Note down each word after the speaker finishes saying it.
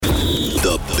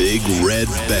The Big Red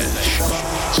Bench.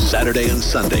 Saturday and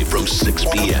Sunday from 6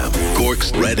 p.m.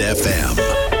 Cork's Red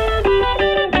FM.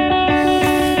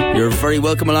 You're very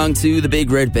welcome along to the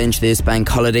Big Red Bench this Bank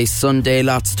Holiday Sunday.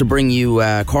 Lots to bring you.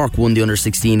 Cork won the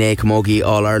Under-16 Camogie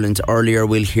All Ireland earlier.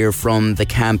 We'll hear from the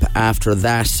camp after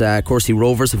that. Courcey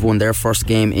Rovers have won their first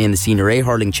game in the Senior A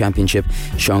Hurling Championship.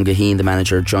 Sean Gaheen, the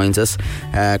manager, joins us.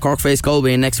 Cork face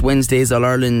Galway next Wednesday's All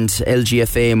Ireland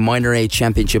LGFA Minor A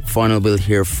Championship final. We'll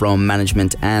hear from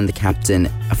management and the captain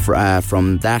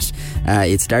from that.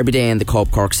 It's Derby Day and the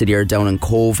Cup. Cork City are down in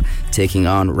Cobh taking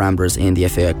on Ramblers in the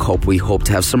FAI Cup. We hope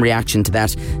to have some reaction to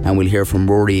that, and we'll hear from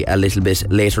Ruairi a little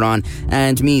bit later on.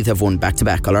 And Meath have won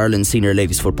back-to-back All Ireland Senior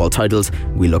Ladies Football titles.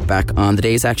 We look back on the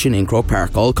day's action in Croke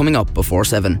Park, all coming up before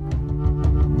 7.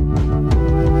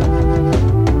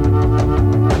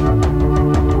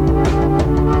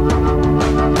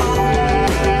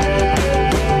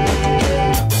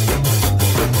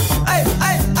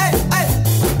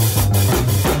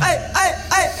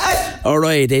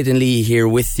 Alright, Aidan Lee here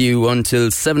with you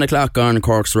until 7 o'clock on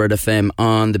Cork's Red FM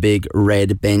on the Big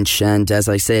Red Bench. And as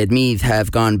I said, Meath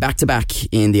have gone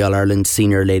back-to-back in the All-Ireland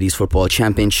Senior Ladies Football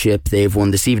Championship. They've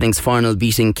won this evening's final,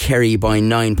 beating Kerry by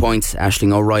 9 points.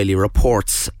 Aisling O'Reilly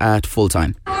reports at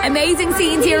full-time. Amazing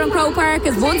scenes here in Croke Park,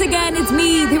 as once again it's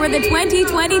Meath who are the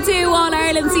 2022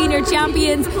 All-Ireland Senior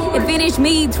Champions. It finished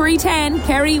Meath 3-10,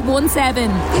 Kerry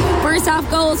 1-7. First half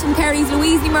goals from Kerry's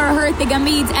Louise Nimura-Hertig and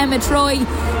Meath's Emma Troy.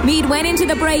 Meath went into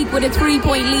the break with a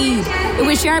 3-point lead. It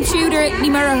was sharpshooter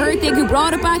Nimura-Hertig who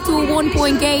brought it back to a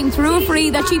 1-point game through a free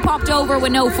that she popped over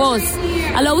with no fuss.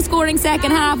 A low scoring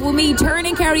second half with Meath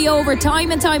turning Kerry over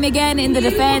time and time again in the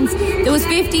defence. There was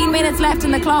 15 minutes left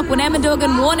on the clock when Emma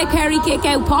Duggan won a Kerry kick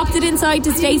out, popped it inside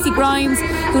to Stacey Grimes,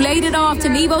 who laid it off to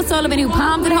Niamh O'Sullivan, who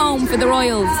palmed it home for the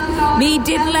Royals. Meath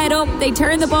didn't let up. They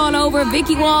turned the ball over.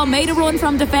 Vicky Wall made a run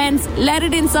from defence, led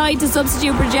it inside to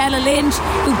substitute Brigella Lynch,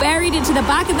 who buried it to the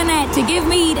back of the net to give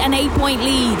Meath an 8-point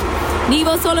lead.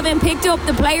 Niamh O'Sullivan picked up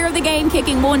the player of the game,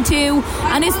 kicking 1-2,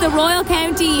 and it's the Royal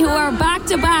County who are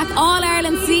back-to-back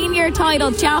All-Ireland Senior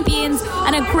title champions.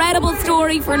 An incredible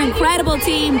story for an incredible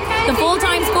team. The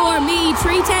full-time score, Meath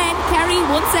 3-10, Kerry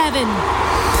 1-7.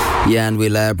 Yeah, and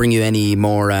we'll bring you any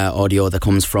more audio that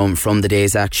comes from the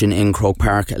day's action in Croke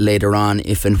Park later on,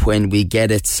 if and when we get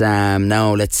it.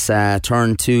 Now let's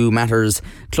turn to matters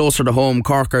closer to home.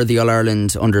 Cork are the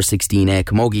All-Ireland Under-16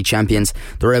 Camogie champions.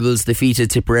 The Rebels defeated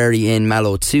Tipperary in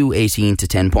Mallow 18 to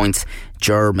 10 points.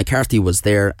 Ger McCarthy was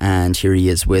there, and here he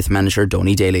is with manager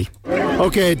Donny Daly.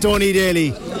 Okay, Donny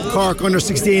Daly, Cork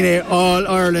Under-16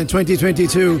 All-Ireland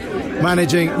 2022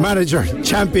 manager,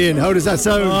 champion. How does that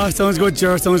sound? Oh, sounds good,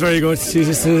 Ger. Sounds very good.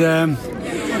 Jesus, I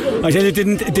tell you,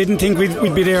 didn't think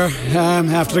we'd be there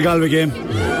after the Galway game.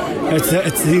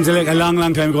 It seems like a long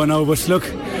time ago now, but look,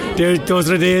 those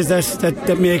are the days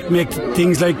that make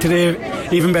things like today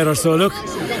even better. So look,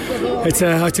 it's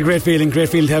a great feeling to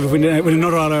have it with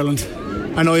another All Ireland.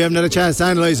 I know you haven't had a chance to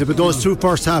analyse it, but those two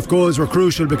first half goals were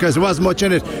crucial because there wasn't much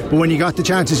in it, but when you got the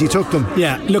chances you took them.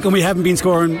 Yeah, look, and we haven't been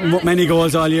scoring many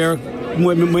goals all year,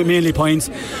 mainly points,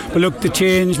 but look, the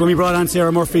change when we brought on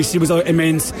Sarah Murphy, she was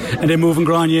immense, and then moving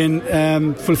Grania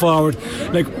in full forward,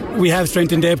 like, we have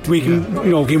strength and depth. We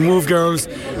can we can move girls.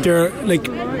 They're like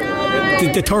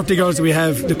the 30 girls that we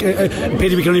have,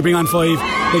 pity we can only bring on 5.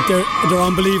 Like, they're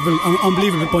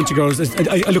unbelievable bunch of girls.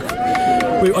 Look,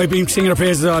 I've been singing their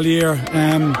praises all year.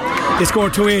 They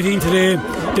scored 218 today.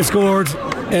 They've scored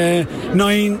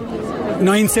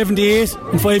 978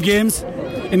 in 5 games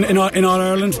in All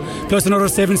Ireland, plus another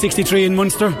 763 in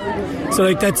Munster. So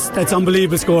like that's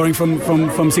unbelievable scoring from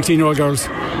 16-year-old girls.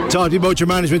 Talk to me about your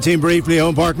management team briefly. How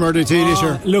important were they to you this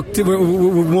year? Look,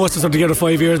 most of us are together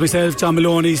 5 years. Myself, John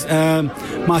Maloney's,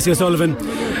 Massey O'Sullivan,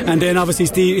 and then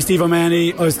obviously Steve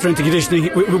O'Mahony, I was strength and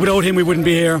conditioning. Without him we wouldn't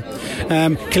be here.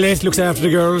 Colette looks after the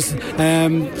girls.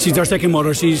 She's their second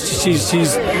mother. She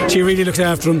really looks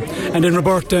after them. And then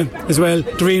Roberta as well.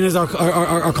 Doreena's our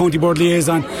county board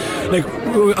liaison. Like,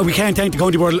 we can't thank the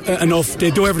county board enough.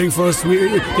 They do everything for us.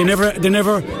 They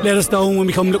never let us down when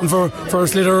we come looking for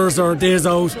slitters or days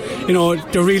out. They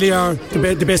really are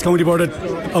the best county board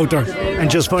out there. And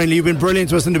just finally, you've been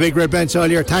brilliant to us in the Big Red Bench all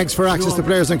year. Thanks for access to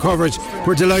players and coverage.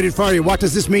 We're delighted for you. What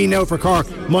does this mean now for Cork?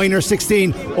 Minor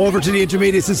 16 over to the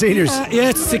intermediates and seniors. Yeah,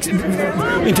 it's 6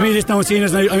 intermediates now and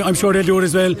seniors, and I'm sure they'll do it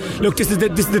as well. Look, this is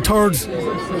the third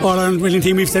All-Ireland winning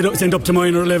team we've sent up to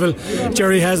minor level.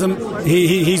 Jerry has him.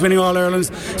 He's winning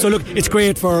All-Irelands. So look, it's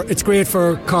great for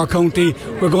Cork County.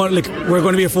 We're going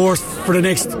to be a force for the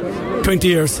next 20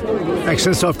 years.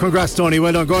 Excellent stuff. Congrats, Tony.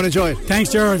 Well done. Go and enjoy it.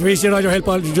 Thanks, Gerard. Appreciate all your help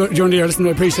during the year. Listen,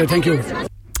 I appreciate it. Thank you.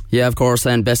 Yeah, of course,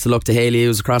 and best of luck to Hayley,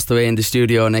 who's across the way in the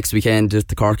studio next weekend with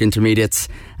the Cork Intermediates.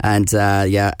 And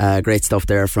great stuff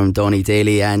there from Donny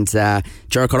Daly. And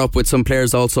Ger caught up with some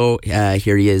players also.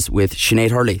 Here he is with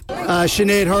Sinead Hurley.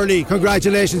 Sinead Hurley,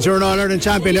 congratulations, you're an All Ireland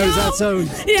champion. How does that sound?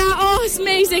 Yeah, it's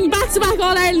amazing. Back to back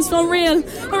All Ireland's so real.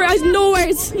 No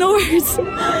words.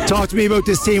 Talk to me about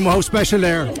this team, how special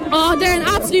they are. Oh, they're an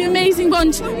absolute amazing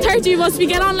bunch. 30 of us, we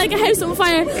get on like a house on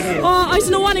fire. I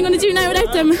don't know what I'm going to do now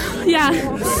without them. Yeah.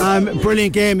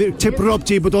 Brilliant game, tip it up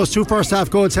to you, but those 2 first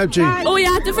half goals helped you. Oh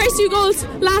yeah, the first 2 goals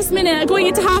last minute, going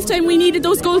into half time, we needed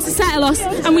those goals to settle us,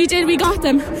 and we did, we got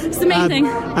them. It's the main thing.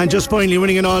 And just finally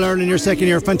winning an All Ireland in your second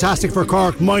year, fantastic for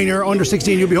Cork. Minor, under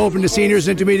 16, you'll be hoping the seniors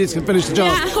and intermediates can finish the job.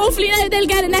 Yeah, hopefully they'll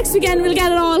get it next weekend, we'll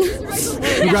get it all.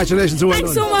 Congratulations.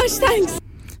 Thanks so much, thanks.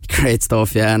 Great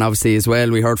stuff, yeah. And obviously as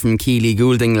well, we heard from Keely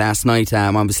Goulding last night.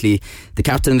 Obviously the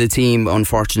captain of the team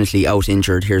unfortunately out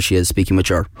injured. Here she is speaking with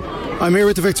her. I'm here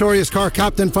with the victorious Cork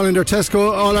captain following their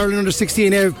Tesco All Ireland under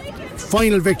 16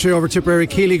 final victory over Tipperary.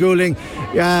 Keely Goulding,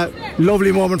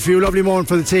 lovely moment for you, lovely moment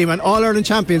for the team, and All Ireland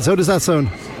champions. How does that sound?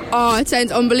 Oh, it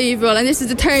sounds unbelievable, and this is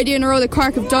the 3rd year in a row that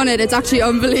Cork have done it. It's actually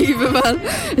unbelievable,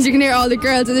 as you can hear all the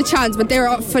girls in the chants, but they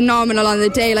were phenomenal on the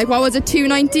day. Like, what was it,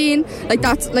 2-19? Like,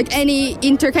 that's like any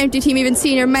inter-county team, even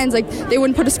senior men's, like they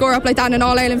wouldn't put a score up like that in an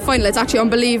All-Ireland final. It's actually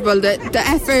unbelievable. The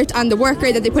effort and the work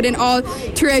rate that they put in all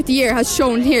throughout the year has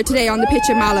shown here today on the pitch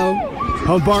at Mallow.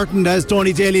 How important has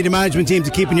Donny Daly, the management team, to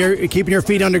keeping your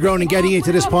feet on the ground and getting you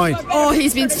to this point? Oh,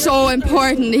 he's been so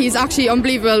important. He's actually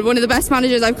unbelievable. One of the best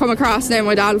managers I've come across. Now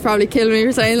my dad will probably kill me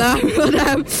for saying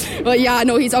that, but yeah,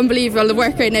 no, he's unbelievable. The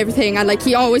work rate and everything, and like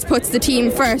he always puts the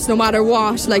team first, no matter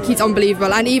what. Like, he's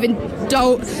unbelievable. And even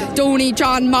Donny,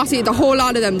 John, Mossy, the whole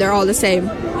lot of them, they're all the same.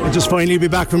 And just finally be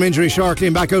back from injury shortly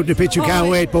and back out in the pitch. You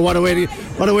can't wait. But what a way to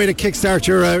kickstart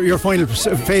your final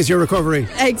phase of your recovery.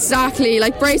 Exactly.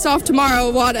 Like, brace off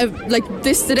tomorrow.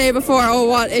 This the day before.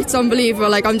 It's unbelievable.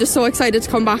 Like, I'm just so excited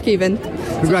to come back even.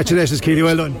 Congratulations, Keely.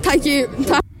 Well done. Thank you.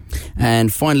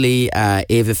 And finally,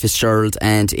 Ava Fitzgerald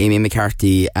and Amy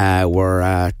McCarthy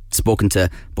were spoken to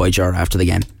by Ger after the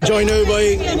game. Joined here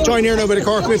now by the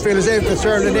Cork midfielders, Ava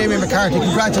Fitzgerald and Amy McCarthy.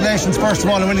 Congratulations, first of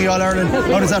all, on winning the All Ireland.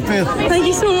 How does that feel? Thank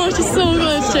you so much. It's so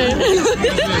good,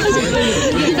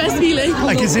 best feeling.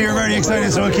 I can see you're very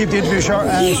excited, so we'll keep the interview short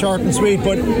and sweet.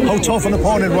 But how tough an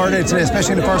opponent were they today,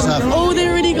 especially in the first half? Oh, they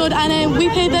were really good, and we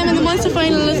played them in the Munster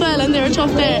final as well, and they were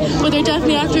tough there, but they're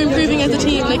definitely after improving as a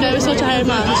team. Like, I was such a hard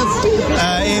match.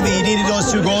 Amy, you needed those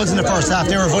 2 goals in the first half.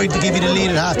 They were vital to give you the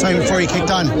lead at half time before you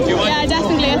kicked on. Yeah,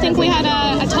 definitely. I think we had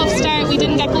a tough start. We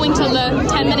didn't get going till the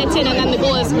 10 minutes in, and then the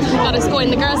goals got us going.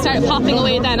 The girls started popping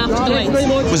away then after the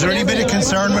wides. Was there any bit of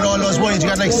concern with all those wides? You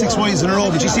got like 6 wides in a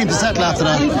row, but you seemed to settle after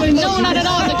that. No, not at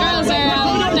all. The girls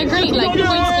they're great, like point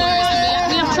scorers, and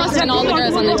we have trust in all the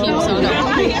girls on the team, so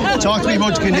no. Talk to me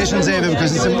about the conditions, Ava,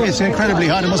 because it's incredibly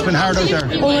hot. It must have been hard out there.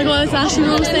 Oh my God, it's actually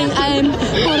roasting.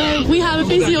 But we have a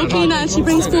physio cleaner, and she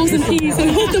brings frozen peas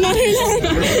and put them on her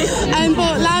leg.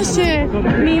 But last year,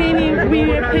 me and Amy, we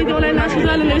played the All Ireland last year as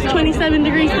well, and it was 27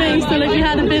 degrees today, so like we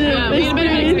had a bit of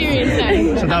experience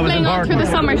there. So that was playing all through the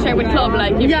summer share with club,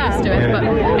 like you're used to it. But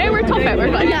we're tough out.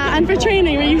 We're and for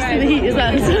training, we're used to the heat as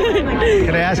well.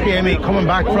 Can I ask you, Amy, coming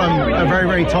back from a very,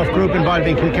 very tough group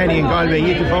involving Kilkenny and Galway,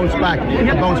 you could bounce back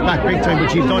big time,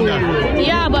 but you've done that.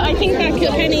 Yeah, but I think that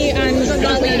Kilkenny and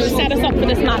Galway set us up for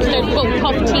this match. They're both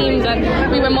tough teams,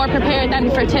 and we were more prepared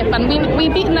than for Tip, and we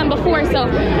beaten them before, so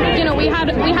we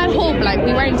had hope. Like,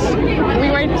 we weren't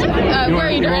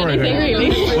worried or anything,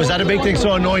 really. Was that a big thing?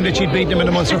 So knowing that you'd beat them in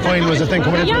the Munster final was a thing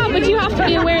coming in? Yeah, but you have to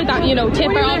be aware that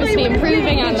Tip are obviously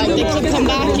improving, and like they could come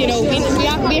back.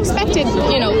 We expected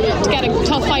to get a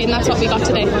tough fight, and that's what we got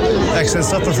today. Excellent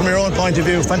stuff. But from your own point of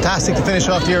view, fantastic to finish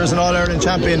off the year as an All Ireland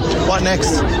champion. What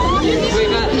next?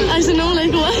 I don't know,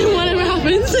 like whatever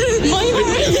happens.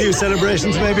 A few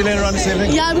celebrations maybe later on this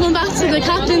evening. Yeah, we're going back to the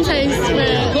captain's house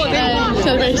for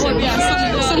celebration.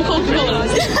 Yeah, some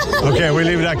Coca-Cola. Okay, we'll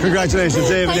leave it at that. Congratulations,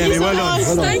 Dave and Amy. Well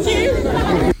done. Thank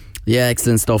you. Yeah,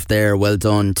 excellent stuff there. Well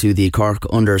done to the Cork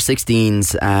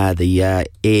under-16s, the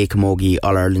FAI Camogie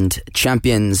All Ireland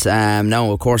champions.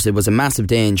 Now, of course, it was a massive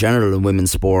day in general in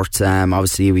women's sport.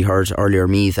 Obviously, we heard earlier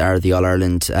Meath are the All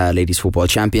Ireland ladies football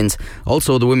champions.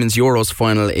 Also, the women's Euros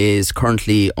final is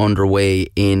currently underway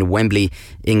in Wembley,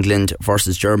 England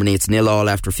versus Germany. It's 0-0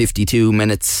 after 52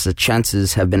 minutes.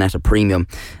 Chances have been at a premium.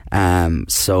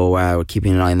 So we're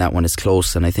keeping an eye on that one. It's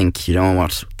close, and I think,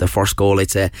 the first goal, I'd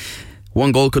say,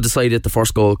 One goal could decide it. The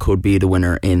first goal could be the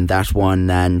winner in that one.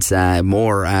 And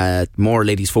more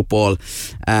ladies football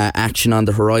action on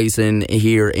the horizon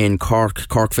here in Cork.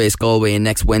 Cork face Galway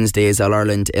next Wednesday's All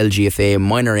Ireland LGFA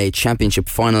Minor A Championship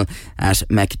final at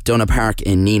McDonough Park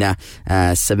in Nina.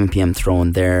 7pm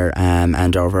thrown there.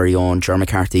 And our very own Ger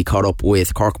McCarthy caught up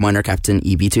with Cork minor captain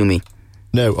E.B. Toomey.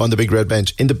 Now, on the big red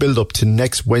bench, in the build-up to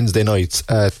next Wednesday night's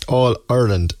All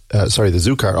Ireland, the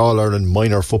Zukar All Ireland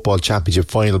Minor Football Championship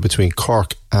final between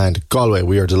Cork and Galway,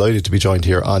 we are delighted to be joined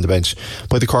here on the bench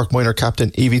by the Cork minor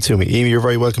captain, Evie Toomey. Evie, you're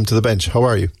very welcome to the bench. How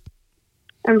are you?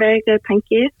 I'm very good, thank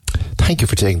you. Thank you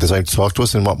for taking the time to talk to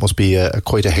us in what must be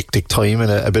quite a hectic time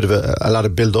and a bit of a lot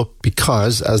of build-up,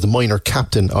 because as the minor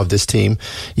captain of this team,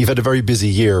 you've had a very busy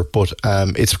year, but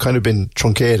it's kind of been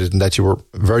truncated in that you were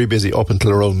very busy up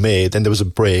until around May. Then there was a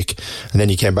break, and then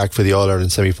you came back for the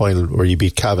All-Ireland semi-final where you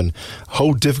beat Cavan.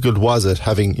 How difficult was it,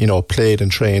 having played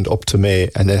and trained up to May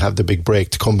and then have the big break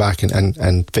to come back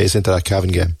and face into that Cavan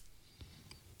game?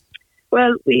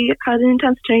 Well, we had an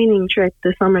intense training throughout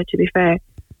the summer, to be fair.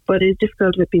 But it's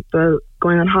difficult with people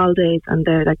going on holidays and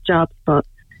their jobs. But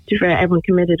to be fair, everyone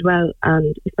committed well,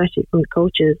 and especially from the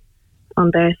coaches on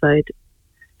their side,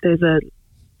 there's a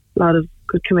lot of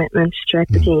good commitment throughout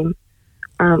the team.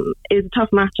 It was a tough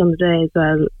match on the day as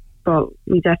well, but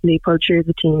we definitely pulled through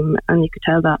the team, and you could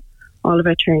tell that all of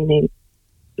our training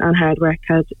and hard work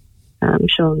had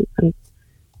shown and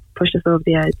pushed us over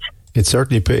the edge. It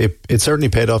certainly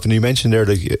paid off. And you mentioned there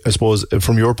that, I suppose,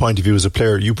 from your point of view as a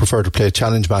player, you prefer to play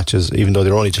challenge matches, even though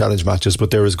they're only challenge matches, but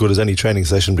they're as good as any training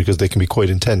session because they can be quite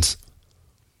intense.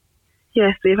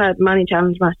 Yes, we've had many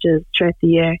challenge matches throughout the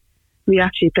year. We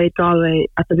actually played Galway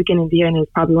at the beginning of the year, and it was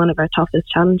probably one of our toughest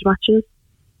challenge matches.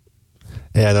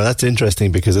 Yeah, no, that's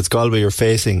interesting, because it's Galway you're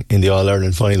facing in the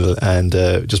All-Ireland final, and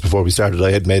just before we started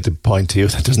I had made the point to you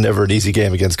that there's never an easy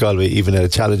game against Galway, even in a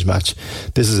challenge match.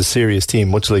 This is a serious team,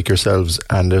 much like yourselves,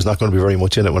 and there's not going to be very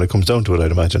much in it when it comes down to it,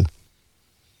 I'd imagine.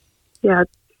 Yeah,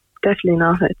 definitely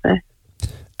not, I'd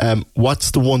say.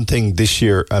 What's the one thing this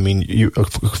year? I mean, you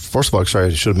first of all, sorry, I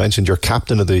should have mentioned you're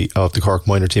captain of the Cork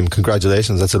minor team.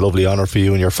 Congratulations, that's a lovely honour for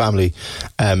you and your family.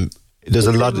 There's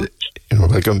a lot.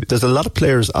 There's a lot of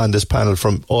players on this panel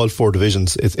from all four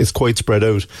divisions. It's quite spread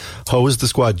out. How has the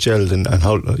squad gelled, and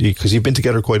how, because you've been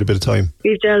together quite a bit of time?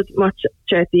 We've gelled much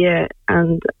throughout the year,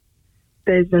 and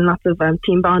there's been lots of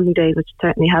team bonding days, which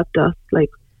certainly helped us.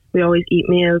 We always eat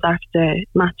meals after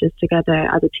matches together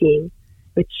as a team,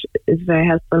 which is very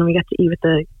helpful, and we get to eat with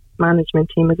the management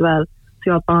team as well, so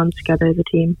we all bond together as a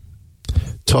team.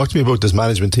 Talk to me about this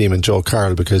management team and Joe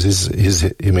Carroll, because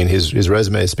his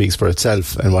resume speaks for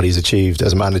itself and what he's achieved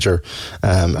as a manager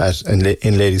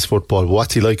in ladies football.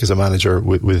 What's he like as a manager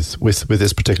with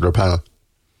this particular panel?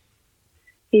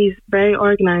 He's very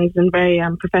organised and very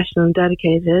professional and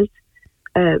dedicated.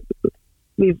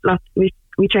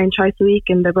 We train twice a week,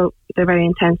 and they're very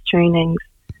intense trainings.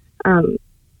 And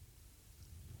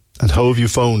how have you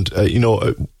found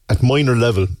at minor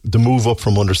level, the move up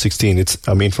from under 16,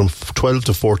 from 12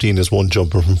 to 14 is one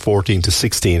jump, and from 14 to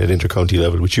 16 at intercounty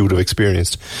level, which you would have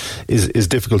experienced, is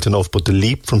difficult enough. But the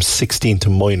leap from 16 to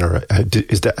minor,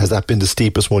 has that been the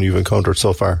steepest one you've encountered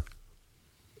so far?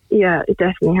 Yeah, it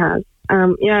definitely has.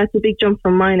 It's a big jump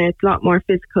from minor. It's a lot more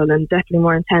physical and definitely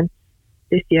more intense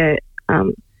this year. I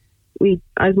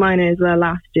was minor as well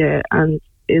last year, and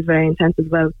it was very intense as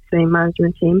well with the same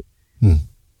management team.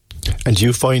 And do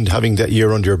you find, having that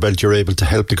year under your belt, you're able to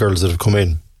help the girls that have come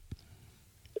in?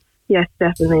 Yes,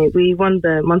 definitely. We won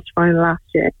the Munster final last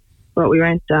year, but we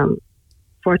weren't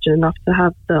fortunate enough to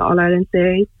have the All-Ireland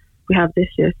series we have this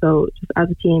year. So just as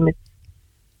a team,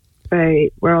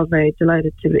 we're all very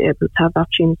delighted to be able to have the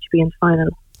opportunity to be in the final.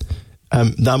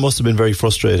 That must have been very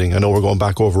frustrating. I know we're going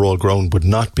back over all ground, but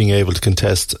not being able to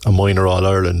contest a minor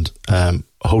All-Ireland,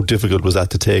 how difficult was that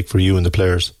to take for you and the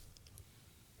players?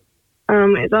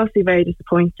 It's obviously very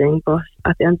disappointing, but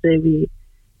at the end of the day, we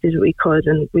did what we could,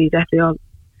 and we definitely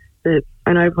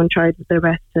I know everyone tried their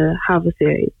best to have a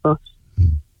series, but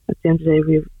at the end of the day,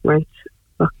 we weren't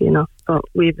lucky enough. But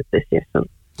we have it this year, so.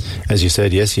 As you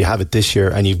said, yes, you have it this year,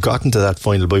 and you've gotten to that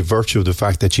final by virtue of the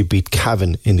fact that you beat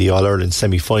Cavan in the All-Ireland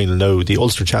semi-final. Now, the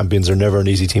Ulster champions are never an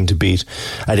easy team to beat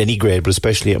at any grade, but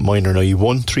especially at minor. Now, you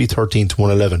won 3-13 to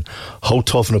 1-11. How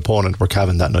tough an opponent were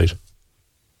Cavan that night?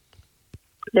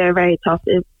 They're very tough.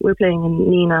 We're playing in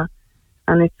Nina,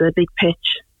 and it's a big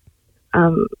pitch.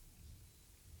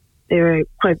 They were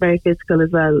quite very physical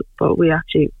as well, but we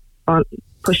actually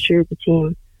pushed through the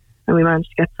team, and we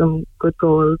managed to get some good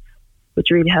goals, which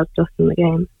really helped us in the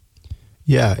game.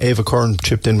 Yeah, Ava Curran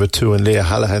chipped in with 2 and Leah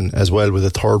Hallahan as well with a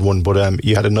third one. But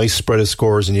you had a nice spread of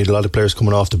scores and you had a lot of players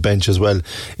coming off the bench as well.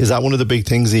 Is that one of the big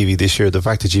things, Evie, this year? The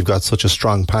fact that you've got such a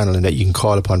strong panel and that you can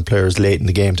call upon players late in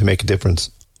the game to make a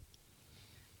difference?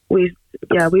 We've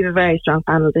a very strong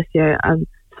panel this year, and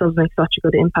subs make such a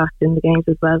good impact in the games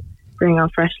as well, bringing on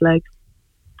fresh legs.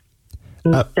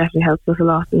 And definitely helps us a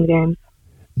lot in the games.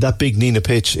 That big Nina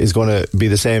pitch is going to be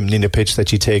the same Nina pitch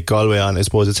that you take Galway on. I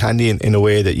suppose it's handy in a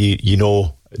way that you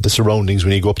know the surroundings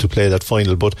when you go up to play that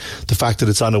final, but the fact that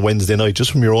it's on a Wednesday night,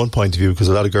 just from your own point of view, because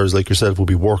a lot of girls like yourself will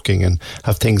be working and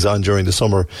have things on during the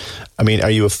summer, I mean,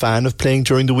 are you a fan of playing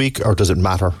during the week, or does it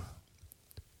matter?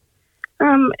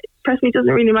 Personally, it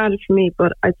doesn't really matter for me,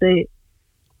 but I'd say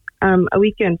a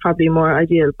weekend probably more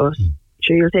ideal, but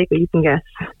sure, you'll take what you can get.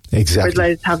 Exactly. We're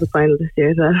delighted to have the final this year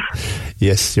as well.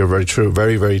 Yes, you're very true.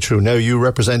 Very, very true. Now, you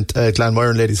represent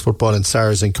Glanmire ladies football and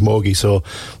SARS in Camogie, so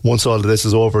once all of this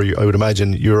is over, I would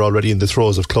imagine you're already in the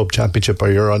throes of club championship, or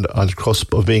you're on the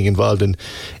cusp of being involved in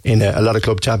a lot of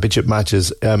club championship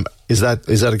matches. Is that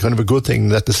a kind of a good thing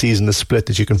that the season is split,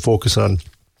 that you can focus on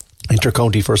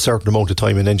inter-county for a certain amount of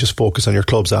time and then just focus on your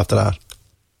clubs after that?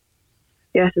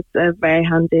 Yes, it's very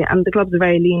handy, and the clubs are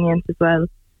very lenient as well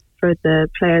for the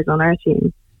players on our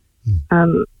team.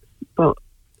 But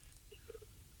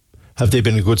have they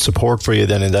been a good support for you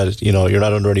then, in that you're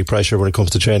not under any pressure when it comes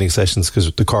to training sessions,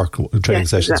 because the Cork training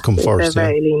sessions come first? They're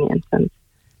very lenient and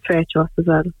fair to us as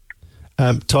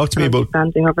well. Talk to me about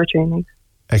standing of our training.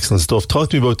 Excellent stuff. Talk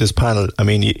to me about this panel. I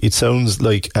mean, it sounds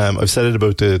like I've said it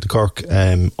about the Cork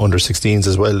under 16s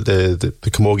as well, the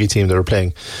Camogie team that are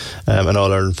playing an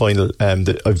All Ireland final.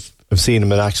 I've seen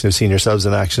them in action, I've seen yourselves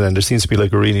in action, and there seems to be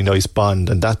like a really nice bond,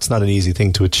 and that's not an easy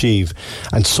thing to achieve.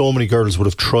 And so many girls would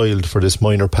have trialled for this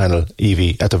minor panel,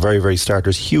 Evie, at the very, very start.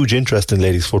 There's huge interest in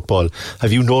ladies football.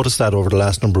 Have you noticed that over the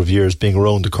last number of years, being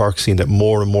around the Cork scene, that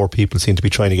more and more people seem to be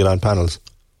trying to get on panels?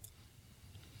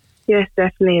 Yes,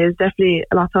 definitely. It's definitely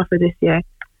a lot tougher this year.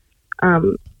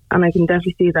 And I can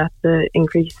definitely see that the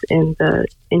increase in the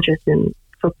interest in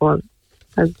football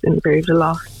has improved a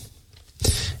lot.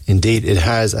 Indeed it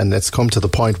has, and it's come to the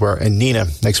point where in Nina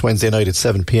next Wednesday night at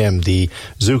 7pm the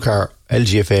Zukar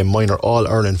LGFA Minor All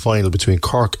Ireland final between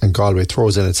Cork and Galway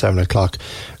throws in at 7 o'clock.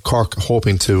 Cork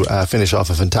hoping to finish off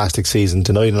a fantastic season,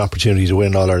 denied an opportunity to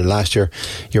win All Ireland last year.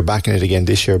 You're backing it again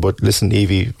this year, but listen,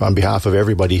 Evie, on behalf of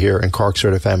everybody here in Cork's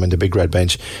Red FM and the Big Red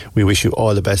Bench, we wish you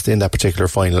all the best in that particular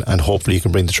final, and hopefully you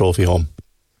can bring the trophy home.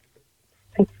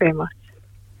 Thanks very much.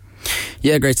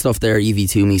 Yeah, great stuff there. Evie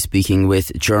Toomey speaking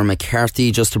with Ger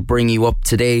McCarthy. Just to bring you up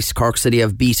to date, Cork City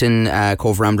have beaten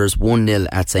Cobh Ramblers 1-0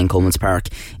 at St Colman's Park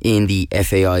in the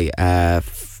FAI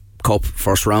Cup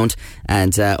first round,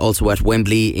 and also at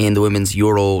Wembley in the Women's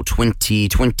Euro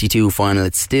 2022 final.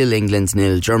 It's still England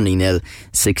 0, Germany 0,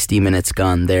 60 minutes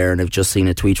gone there, and I've just seen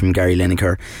a tweet from Gary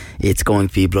Lineker. It's going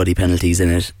to be bloody penalties in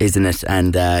it, isn't it?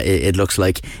 And it looks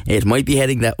like it might be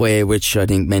heading that way, which I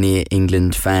think many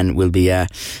England fan will be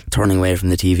turning away from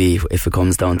the TV if it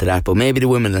comes down to that. But maybe the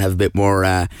women will have a bit more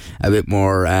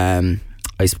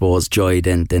I suppose, joy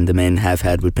than the men have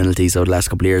had with penalties over the last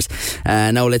couple of years.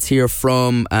 Now let's hear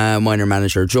from minor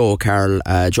manager Joe Carroll,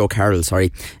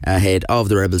 head of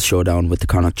the Rebels showdown with the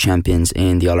Connacht champions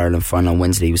in the All Ireland final on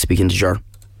Wednesday. He was speaking to Ger.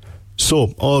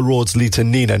 So, all roads lead to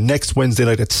Nina next Wednesday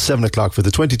night at 7 o'clock for the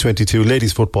 2022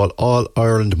 Ladies Football All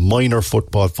Ireland Minor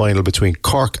Football Final between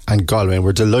Cork and Galway. And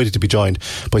we're delighted to be joined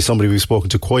by somebody we've spoken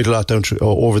to quite a lot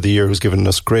over the year, who's given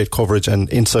us great coverage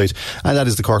and insight, and that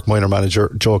is the Cork minor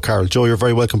manager, Joe Carroll. Joe, you're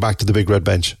very welcome back to the Big Red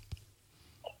Bench.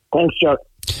 Thanks, Chuck.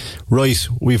 Right,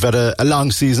 we've had a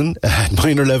long season at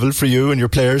minor level for you and your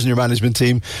players and your management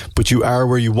team, but you are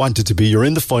where you wanted to be. You're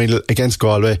in the final against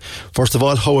Galway. First of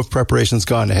all, how have preparations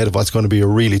gone ahead of what's going to be a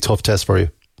really tough test for you?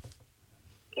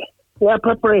 Yeah,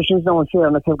 preparations now in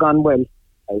fairness have gone well.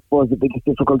 I suppose the biggest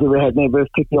difficulty we had maybe was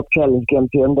picking up challenge games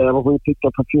here and there, but we picked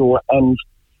up a few, and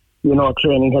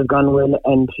training has gone well,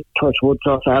 and touch wood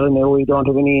so far, and we don't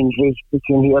have any injuries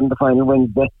between here and the final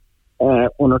Wednesday.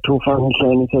 1 or 2 final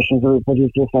training sessions where we put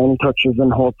his final touches,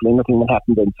 and hopefully nothing will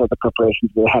happen then. So the preparations,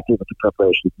 we're happy with the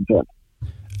preparations in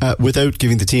fact. Without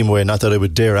giving the team away, not that I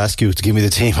would dare ask you to give me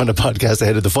the team on the podcast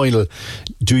ahead of the final,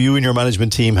 do you and your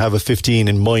management team have a 15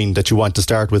 in mind that you want to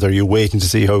start with, or are you waiting to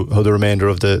see how the remainder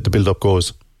of the build-up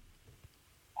goes?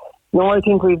 No, I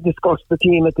think we've discussed the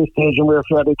team at this stage, and we're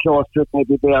fairly close to it.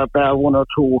 Maybe there are 1 or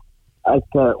 2 as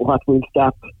to what we'll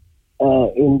start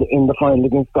in the final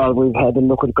against Galway. We've had a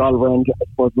look at Galway, and I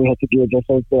suppose we had to judge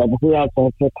ourselves there, but we also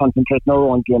have to concentrate on our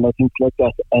own game, I think, like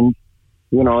that. And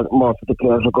most of the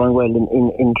players are going well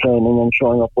in training and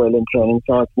showing up well in training,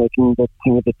 so it's making the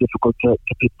thing a bit difficult to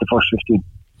pick the first 15.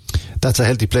 That's a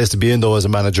healthy place to be in, though, as a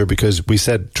manager, because we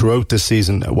said throughout this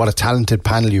season what a talented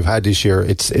panel you've had this year.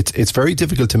 It's very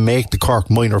difficult to make the Cork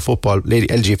minor football Lady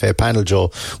LGFA panel, Joe,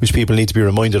 which people need to be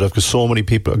reminded of, because so many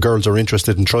girls are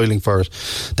interested in trialling for it,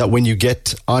 that when you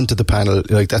get onto the panel,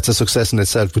 like, that's a success in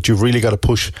itself, but you've really got to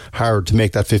push hard to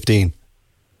make that 15.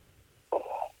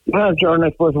 Well, Jordan,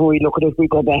 I suppose when we look at it, we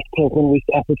go back to when we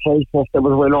started first, there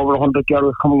was well over 100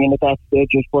 girls coming in at that stage.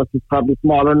 I suppose it's probably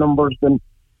smaller numbers than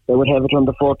they would have it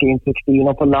under 14, 16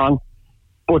 up along,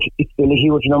 but it's still a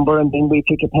huge number. And then we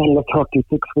pick a panel of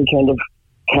 36. We kind of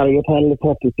carry a panel of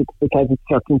 36 because at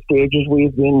certain stages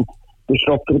we've been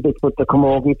disrupted a bit with the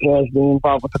Camogie players being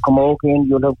involved with the Camogie, and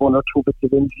you'll have one or two bits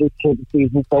of injuries through the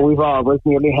season. So we've always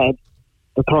nearly had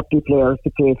the 30 players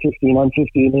to play 15 on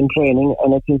 15 in training,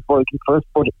 and it is vital first.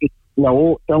 But it's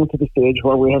now down to the stage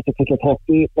where we have to pick a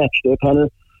 30 match day panel,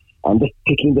 and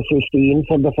picking the 15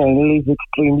 for the final is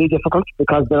extremely difficult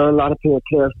because there are a lot of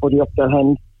players putting up their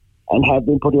hand and have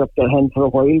been putting up their hand for a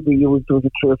while. We used 3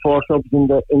 or 4 subs in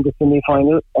the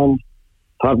semi-final, and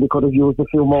probably could have used a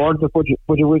few more, but you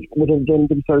would have done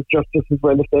themselves justice as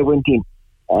well if they went in.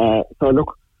 So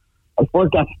look, I suppose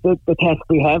that's the task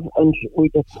we have, and we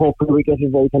just hope we get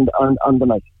it right on the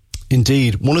night.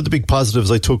 Indeed. One of the big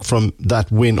positives I took from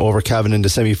that win over Cavan in the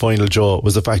semi-final, Joe,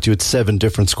 was the fact you had 7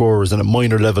 different scorers, and at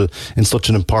minor level in such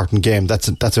an important game. That's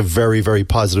a very, very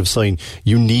positive sign.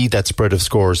 You need that spread of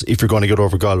scores if you're going to get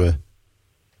over Galway.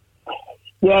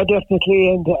 Yeah,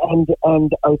 definitely,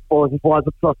 and I suppose it was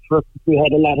a plus for us. We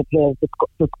had a lot of players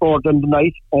that scored on the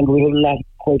night, and we had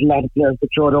quite a lot of players that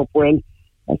showed up well.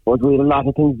 I suppose we had a lot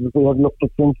of things that we have looked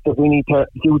at since that we need to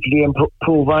hugely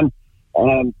improve on.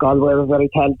 Galway are a very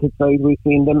talented side. We've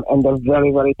seen them, and they're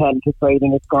very, very talented side,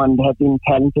 and they have been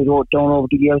talented down over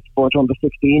the years, both under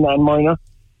 16 and minor.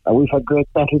 We've had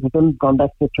great battles with them, gone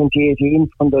back to 2018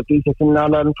 when they beat us in an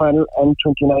All-Ireland final, and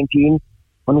 2019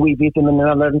 when we beat them in an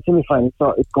All-Ireland semi-final.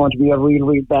 So it's going to be a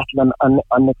real battle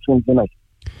on next Wednesday night.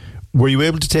 Were you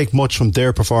able to take much from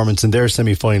their performance in their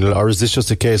semi-final, or is this just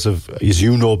a case of, as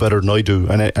you know better than I do,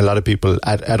 and a lot of people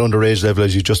at underage level,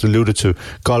 as you just alluded to,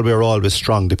 Galway are always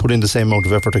strong. They put in the same amount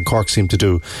of effort that Cork seem to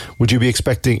do. Would you be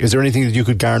expecting, is there anything that you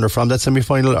could garner from that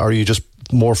semi-final, or are you just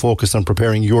more focused on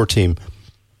preparing your team?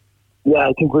 Yeah,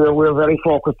 I think we're very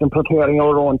focused on preparing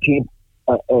our own team.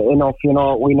 Enough, we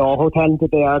know how talented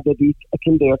they are. They beat a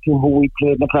Kildare team who we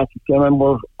played in the practice game, and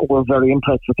we're very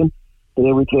impressed with them.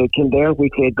 Today we played Kildare, we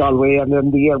played Galway earlier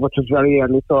in the year, which was very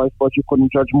early, so I suppose you couldn't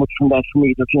judge much from that from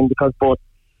either team because both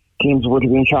teams would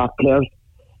have been sharp players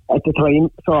at the time.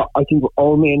 So I think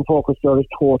our main focus there is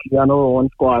totally on our own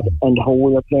squad and how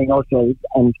we are playing ourselves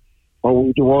and how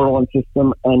we do our own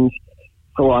system and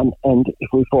so on. And if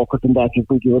we focus on that, if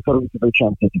we do a serviceable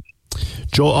chance, I think.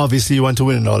 Joe, obviously you want to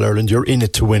win in All Ireland. You're in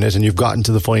it to win it, and you've gotten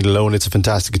to the final alone. It's a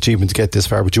fantastic achievement to get this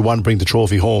far, but you want to bring the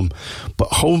trophy home. But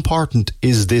how important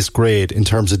is this grade in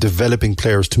terms of developing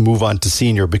players to move on to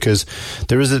senior? Because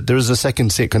there is a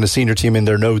second kind of senior team in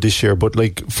there now this year, but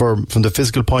like from the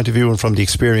physical point of view and from the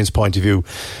experience point of view,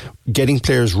 getting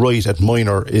players right at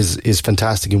minor is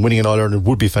fantastic, and winning an All Ireland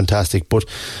would be fantastic. But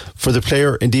for the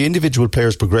player, in the individual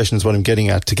player's progression is what I'm getting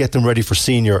at, to get them ready for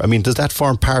senior. I mean, does that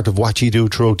form part of what you do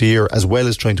throughout the year as well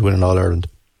as trying to win an All Ireland?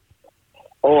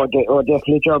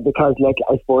 Definitely, Joe, because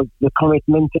I suppose the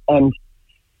commitment and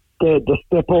the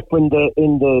step up in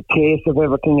the pace of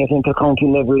everything at inter-county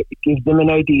level, it gives them an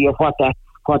idea of what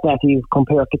that is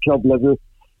compared to club level.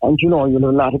 And you'll have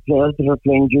a lot of players that are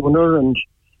playing junior and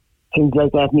things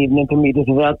like that, and even intermediate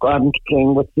as well, and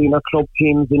playing with senior club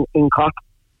teams in Cork,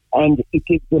 and it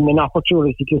gives them an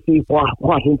opportunity to see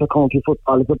what inter-county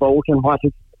football is about and what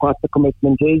the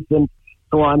commitment is and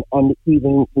so on. And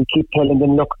even we keep telling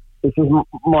them, look, this is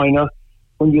minor.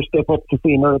 When you step up to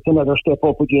senior, it's another step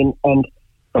up again, and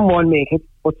some won't make it,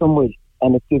 but some will.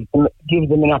 And it gives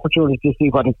them an opportunity to see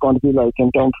what it's going to be like.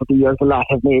 And down for the years, a lot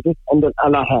have made it, and a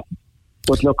lot haven't.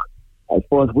 But look, I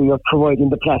suppose we are providing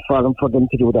the platform for them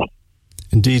to do that.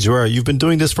 Indeed you are. You've been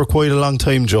doing this for quite a long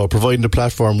time, Joe, providing the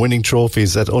platform, winning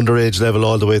trophies at underage level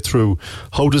all the way through.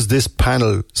 How does this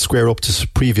panel square up to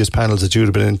previous panels that you'd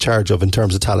have been in charge of in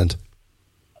terms of talent?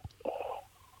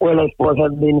 Well, I suppose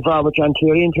I've been involved with John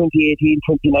Cleary in 2018,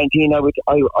 2019. I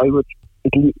would,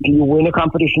 if you win a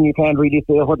competition, you can't really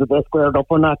say whether they're squared up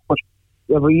or not, but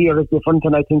every year is different,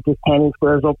 and I think this panel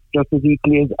squares up just as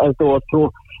equally as those two.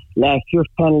 Last year's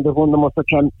panel that won the Munster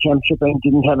Championship and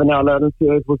didn't have an All-Ireland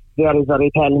series was very, very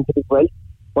talented as well.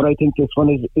 But I think this one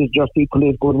is just equally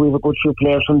as good. We have a good few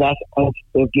players from that, and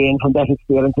they've gained from that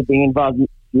experience of being involved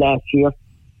last year.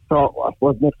 So I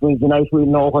suppose next Wednesday night we'll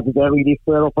know whether they really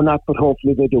square up or not, but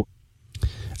hopefully they do.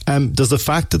 Does the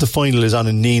fact that the final is on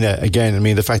in Nina again, I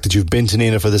mean, the fact that you've been to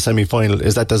Nina for the semi-final,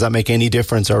 does that make any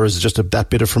difference, or is it just that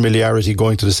bit of familiarity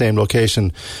going to the same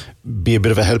location be a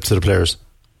bit of a help to the players?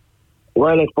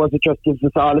 Well, I suppose it just gives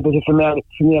us all a bit of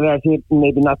familiarity,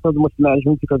 maybe not so much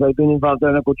management, because I've been involved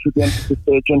in a good few games at this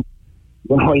stage, and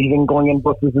even going in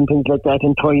buses and things like that,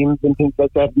 and times and things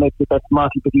like that makes it that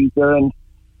smart a bit easier and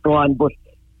so on.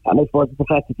 And I suppose it's the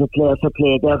fact that the players have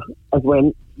played there as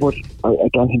well, but I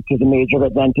don't think there's a major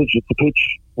advantage. It's the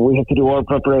pitch. We have to do our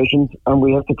preparations and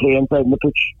we have to play inside the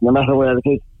pitch no matter where it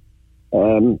is.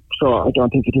 So I don't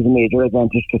think it is a major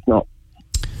advantage, just not.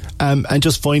 And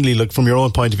just finally, look, from your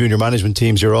own point of view and your management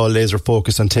teams, you're all laser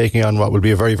focused on taking on what will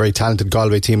be a very, very talented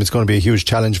Galway team. It's going to be a huge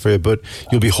challenge for you, but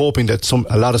you'll be hoping that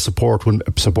a lot of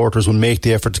supporters will make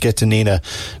the effort to get to Nina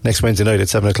next Wednesday night at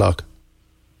 7 o'clock.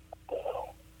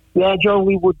 Yeah, Joe,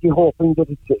 we would be hoping that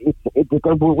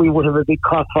we would have a big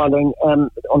Cork following.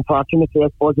 Unfortunately, I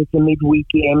suppose it's a midweek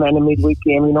game, and a midweek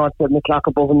game, at 7 o'clock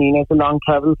above Nina, it's a long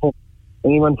travel for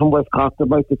anyone from West Cork that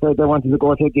might decide they wanted to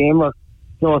go to a game or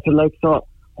so.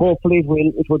 Hopefully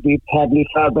it would be probably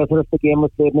far better if the game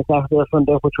was played on a Saturday or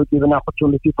Sunday, which would give an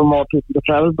opportunity for more people to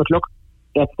travel. But look,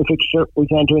 that's the fixture. We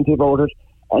can't do anything about it,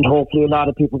 and hopefully a lot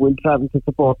of people will travel to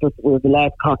support us. We're the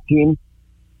last Cork team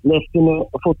left in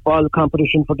a football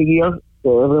competition for the year.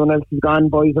 So everyone else is gone,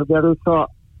 boys or girls, so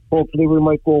hopefully we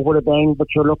might go with a bang. But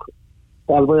sure, look,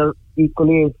 while we're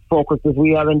equally as focused as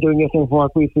we are in doing anything from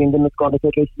what we've seen, then it's going to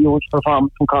take a huge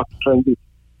performance from Cork to try and beat.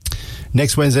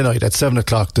 Next Wednesday night at 7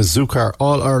 o'clock, the Zukar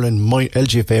All Ireland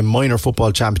LGFA Minor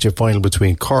Football Championship final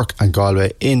between Cork and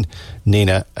Galway in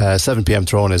Nina. 7 p.m.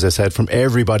 thrown, as I said, from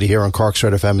everybody here on Cork's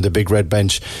Red FM and the Big Red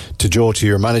Bench, to Joe, to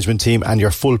your management team and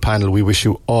your full panel. We wish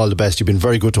you all the best. You've been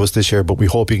very good to us this year, but we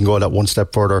hope you can go that one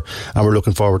step further, and we're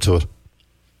looking forward to it.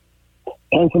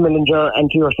 Thanks a million, Joe,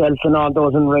 and to yourself and all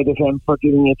those in Red FM for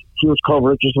giving it huge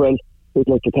coverage as well. We'd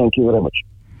like to thank you very much.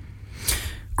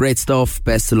 Great stuff.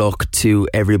 Best of luck to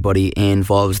everybody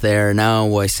involved there.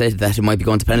 Now, I said that it might be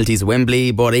going to penalties at Wembley,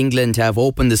 but England have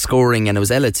opened the scoring, and it was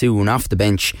Ella Toon off the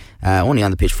bench, only on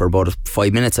the pitch for about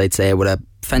 5 minutes, I'd say, with a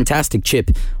fantastic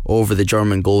chip over the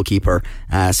German goalkeeper.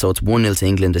 So it's 1-0 to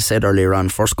England. As I said earlier on,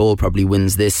 first goal probably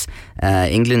wins this.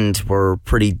 England were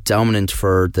pretty dominant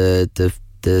for the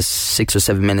 6 or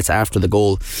 7 minutes after the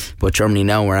goal, but Germany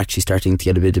now are actually starting to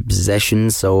get a bit of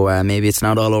possession, so maybe it's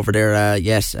not all over there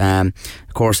yet.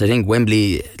 Of course, I think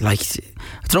Wembley, I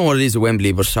don't know what it is at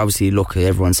Wembley, but obviously, look,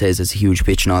 everyone says it's a huge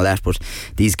pitch and all that, but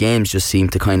these games just seem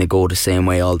to kind of go the same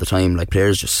way all the time. Like,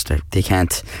 players just they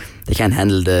can't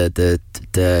handle the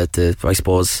I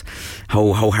suppose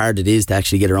how hard it is to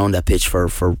actually get around that pitch for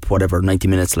whatever 90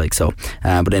 minutes so.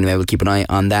 But anyway, we'll keep an eye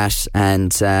on that.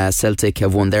 And Celtic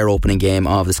have won their opening game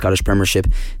of the Scottish Premiership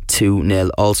 2-0.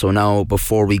 Also, now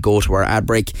before we go to our ad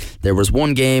break, there was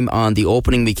one game on the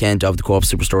opening weekend of the Co-op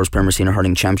Superstores Premier Senior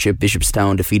Hurling Championship.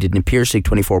 Bishopstown defeated Napirsig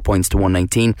 24 points to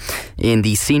 119. In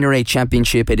the Senior A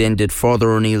Championship, it ended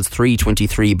Father O'Neill's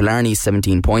 3-23, Blarney's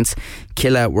 17 points.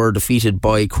 Killa were defeated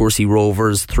by Courcey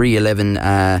Rovers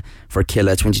 3-11 for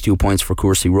Killa, 22 points for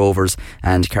Courcey Rovers,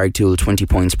 and Carrigtwohill 20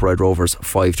 points, Bride Rovers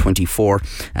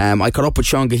 5-24. I caught up with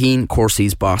Sean Gaheen,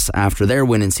 Courcey's boss, after their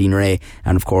win in Senior A,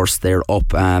 and of course they're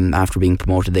up after being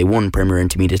promoted. They won Premier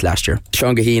Intermediate last year.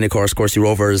 Sean Gaheen, of course, Courcey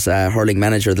Rovers hurling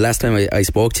manager. The last time I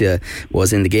spoke to you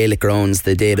was in the Gaelic grounds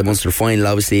the day of the Munster final.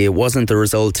 Obviously it wasn't the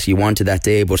result you wanted that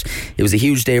day, but it was a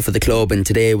huge day for the club, and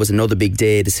today was another big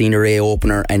day, the Senior A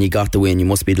opener, and you got the win. You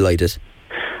must be delighted.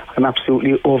 I'm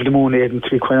absolutely over the moon, Aidan, to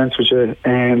be quite honest with you.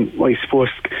 I suppose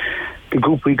the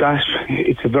group we got,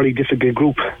 it's a very difficult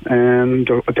group.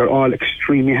 They're all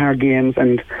extremely hard games,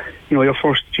 and your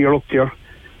first year up there,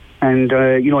 and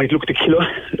I'd look at the Killa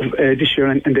this year,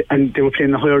 and they were playing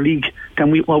in a higher league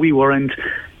than what we were, and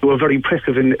they were very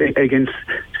impressive against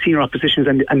senior oppositions,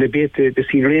 and they beat the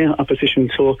Senior A opposition.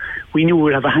 So we knew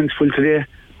we'd have a handful today.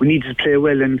 We needed to play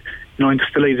well, and I'm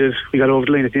just delighted we got over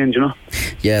the line at the end,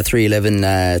 Yeah,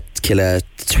 3-11 Killa,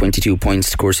 22 points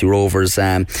to Courcey Rovers.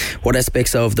 What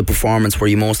aspects of the performance were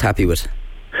you most happy with?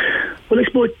 Well, I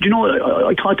suppose,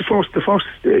 I thought the first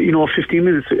 15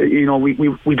 minutes,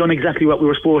 we done exactly what we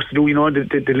were supposed to do,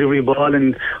 the delivery of ball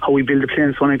and how we build the play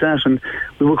and so on like that, and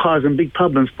we were causing big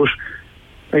problems, but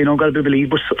got a bit of a lead,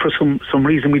 but for some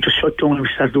reason we just shut down and we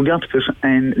started doing the opposite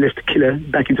and left Killa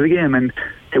back into the game, and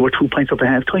they were 2 points up at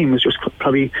half time. It was just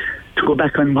probably to go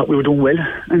back on what we were doing well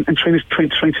and trying to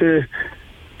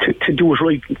do it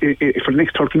right for the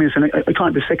next 30 minutes. And I thought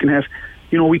in the second half,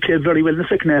 we played very well in the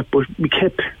second half, but we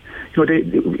kept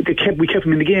we kept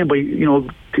them in the game by,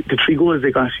 the 3 goals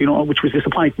they got, which was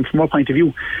disappointing from our point of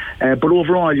view. But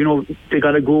overall, they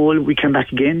got a goal, we came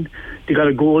back again. They got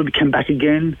a goal, we came back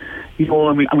again.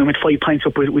 And we went 5 points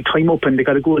up with time up, and they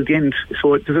got a goal at the end.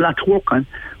 So there's a lot to work on.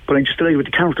 But I'm just delighted with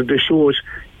the character they showed.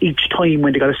 Each time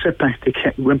when they got a setback, they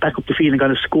went back up the field and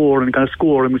got a score, and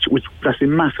which that's a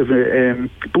massive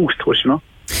boost to us,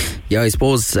 Yeah, I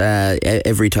suppose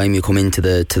every time you come into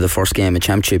the first game of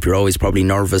championship, you're always probably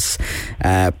nervous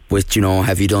with,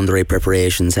 have you done the right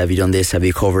preparations? Have you done this? Have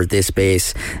you covered this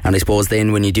base? And I suppose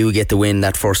then when you do get the win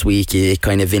that first week, it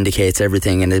kind of vindicates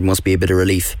everything, and it must be a bit of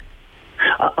relief.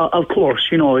 Of course,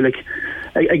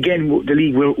 again, the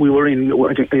league we were in,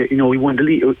 we won the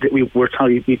league.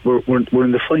 We're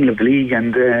in the final of the league,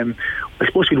 and I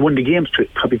suppose we'd won the games to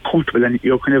probably comfortable. And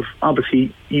you're kind of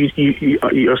obviously you're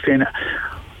saying,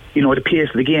 the pace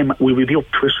of the game we will be up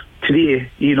to it today.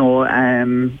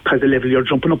 Because the level you're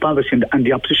jumping up, obviously, and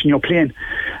the opposition you're playing.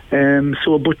 I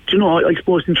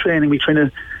suppose in training we trying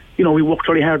to, we worked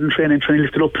very hard in training, trying to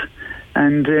lift it up.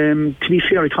 And to be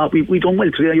fair, I thought we done well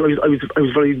today. I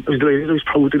was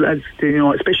proud of the lads.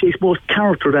 Especially I suppose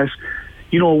character that,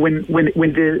 when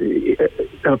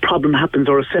the problem happens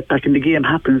or a setback in the game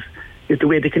happens, is the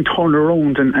way they can turn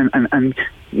around and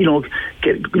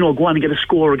go on and get a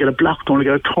score or get a block down or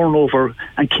get a turnover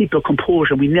and keep their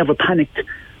composure. We never panicked.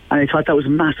 And I thought that was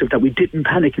massive, that we didn't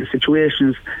panic in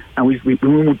situations, and we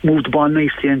moved the ball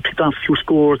nicely and picked off a few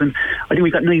scores. And I think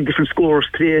we got 9 different scores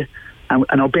today.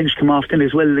 And our bench came off then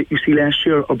as well. Like you see last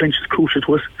year, our bench is crucial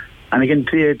to us. And again,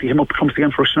 today, they came up trumps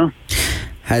again for us,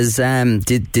 Has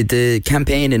did the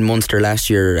campaign in Munster last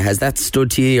year, has that stood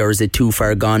to you, or is it too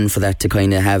far gone for that to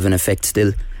kind of have an effect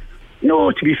still?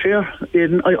 No, to be fair,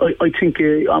 I think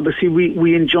obviously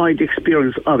we enjoyed the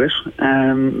experience of it.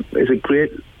 It's a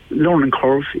great learning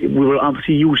curve. We were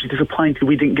obviously hugely disappointed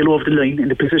we didn't get over the line in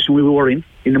the position we were in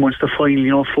the Munster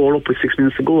final, 4 up with 6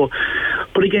 minutes to go.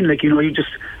 But again,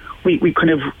 we kind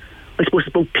of, I suppose it's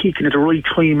about peaking at the right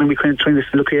time, and we kind of trying to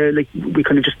look here, we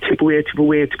kind of just tip away, and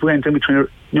then we trying to,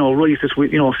 rise this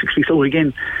with, 6 weeks out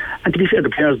again. And to be fair,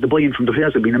 the buy-in from the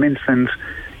players have been immense, and,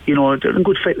 they're in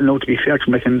good fight now, to be fair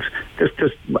to them. And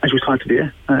there's, as we saw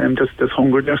today, there's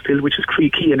hunger there still, which is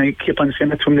key, and I keep on saying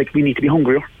that to them, we need to be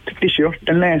hungrier this year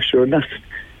than last year, and that's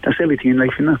everything in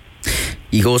life,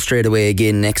 You go straight away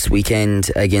again next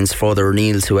weekend against Father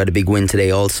O'Neill's, who had a big win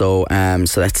today also.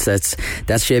 So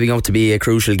that's shaping up to be a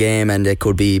crucial game, and it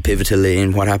could be pivotal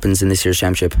in what happens in this year's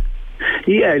championship.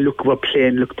 Yeah, look, we're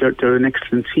playing. Look, they're an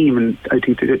excellent team, and I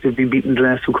think they've been beaten the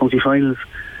last 2 county finals.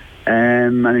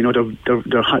 And I know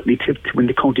they're hotly tipped to win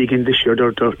the county again this year.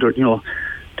 They're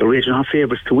raging hot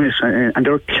favourites to win it, and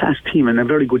they're a class team and a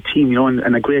very good team,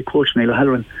 and a great coach, Niall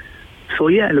O'Halloran. So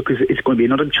yeah, look, it's going to be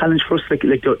another challenge for us, like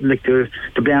the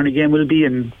Blarney game will be,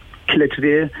 and kill it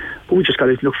today. But we just got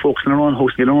to focus on our own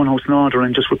house, get our own house in order,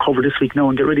 and just recover this week now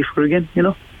and get ready for it again.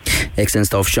 Excellent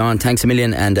stuff, Sean. Thanks a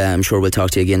million, and I'm sure we'll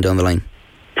talk to you again down the line.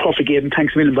 Perfect, Aidan.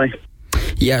 Thanks a million. Bye.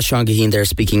 Yeah, Sean Gaheen there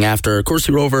speaking after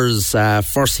Courcey Rovers'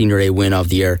 first Senior A win of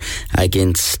the year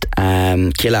against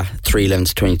Killa, 3-11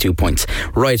 to 22 points.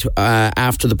 Right,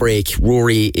 after the break,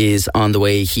 Ruairi is on the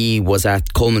way. He was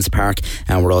at Coleman's Park,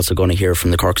 and we're also going to hear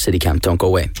from the Cork City camp. Don't go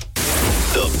away.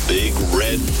 The Big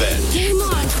Red Bench,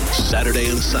 Saturday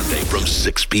and Sunday from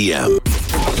 6 p.m.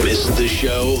 Missed the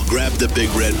show? Grab the Big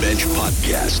Red Bench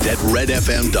podcast at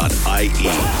redfm.ie.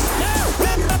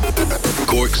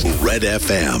 Cork's Red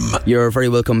FM. You're very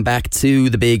welcome back to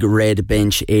the Big Red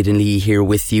Bench. Aidan Lee here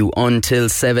with you until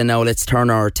 7. Now let's turn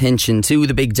our attention to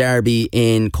the big derby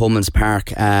in Coleman's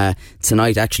Park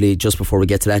tonight. Actually, just before we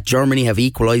get to that, Germany have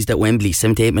equalised at Wembley.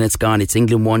 78 minutes gone. It's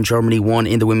England 1, Germany 1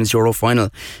 in the Women's Euro final.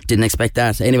 Didn't expect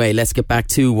that. Anyway, let's get back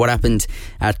to what happened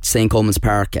at St. Coleman's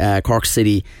Park. Cork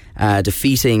City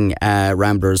defeating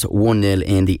Ramblers 1-0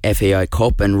 in the FAI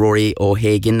Cup, and Rory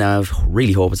O'Hagan, I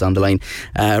really hope it's on the line.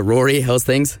 Rory, how's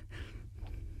things?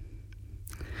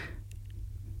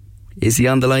 Is he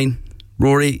on the line?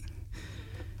 Rory?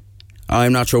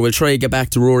 I'm not sure. We'll try to get back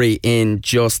to Rory in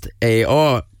just a...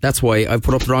 Oh, that's why I've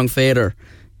put up the wrong fader.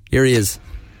 Here he is.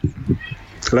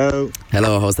 Hello.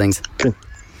 Hello, how's things? Can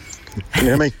you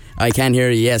hear me? I can hear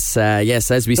you, yes.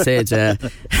 Yes, as we said,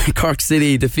 Cork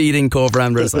City defeating Cobh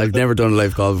Ramblers. I've never done a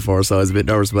live call before, so I was a bit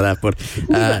nervous about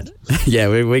that, but yeah,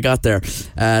 we got there.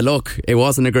 Look, it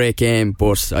wasn't a great game,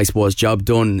 but I suppose job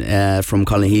done from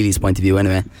Colin Healy's point of view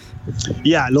anyway.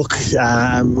 Yeah, look,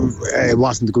 it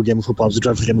wasn't a good game of football. It was a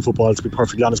dreadful game of football, to be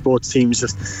perfectly honest. Both teams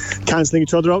just cancelling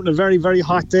each other out on a very, very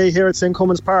hot day here at St.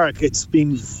 Cummins Park. It's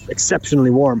been exceptionally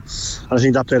warm, and I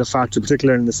think that played a factor,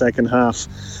 particularly in the second half.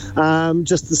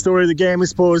 Just the story of the game, I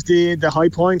suppose, the high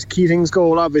point, Keating's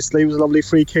goal, obviously, was a lovely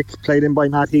free kick played in by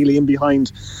Matt Healy in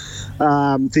behind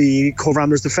the Cobh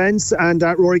Ramblers defence, and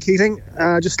Ruairi Keating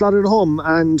just slotted it home,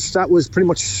 and that was pretty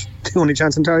much the only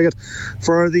chance on target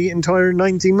for the entire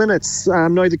 90 minutes.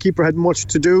 Neither keeper had much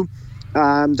to do.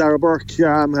 Darragh Burke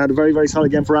had a very, very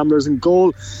solid game for Ramblers in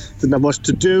goal, didn't have much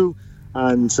to do,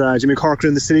 and Jimmy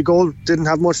Corcoran, the City goal, didn't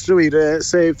have much to do. He had a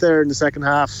save there in the second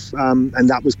half, and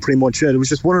that was pretty much it. It was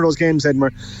just one of those games, Ed,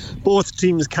 where both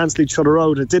teams cancelled each other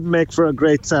out. It didn't make for a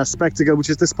great spectacle, which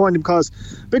is disappointing because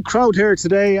big crowd here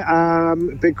today,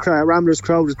 big Ramblers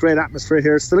crowd, there's great atmosphere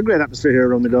here, still a great atmosphere here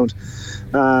around the ground.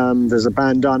 There's a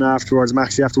band on afterwards. I'm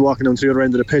actually after walking down to the other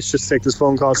end of the pitch just to take this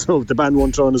phone call, so the band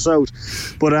won't throw us out.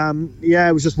 But yeah,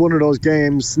 it was just one of those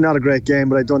games, not a great game,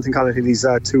 but I don't think Colin Healy's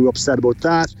too upset about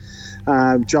that.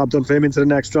 Job done for him into the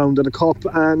next round of the Cup,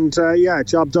 and yeah,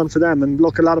 job done for them. And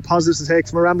look, a lot of positives to take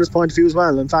from a Ramblers point of view as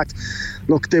well. In fact,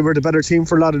 look, they were the better team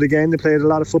for a lot of the game. They played a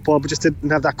lot of football, but just didn't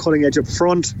have that cutting edge up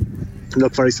front. They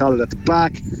looked very solid at the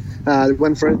back. They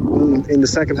went for it in the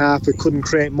second half, but couldn't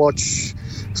create much.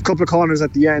 A couple of corners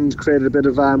at the end created a bit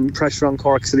of pressure on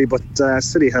Cork City, but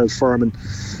City held firm. And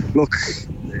look,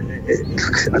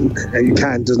 you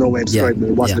can't, there's no way of describing it.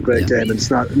 It wasn't a great game, and it's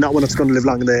not one that's going to live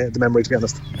long in the memory, to be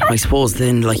honest. I suppose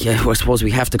then, I suppose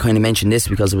we have to kind of mention this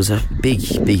because it was a big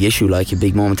issue, like a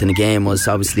big moment in the game was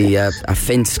obviously a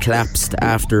fence collapsed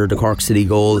after the Cork City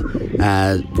goal,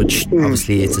 which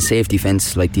obviously it's a safety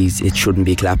fence like these, it shouldn't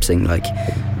be collapsing, like.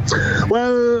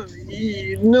 Well,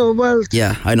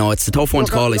 yeah, I know it's a tough one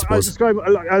to call, I suppose.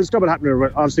 I'll describe what happened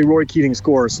here. Obviously, Ruairi Keating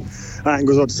scores and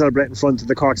goes out to celebrate in front of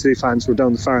the Cork City fans who are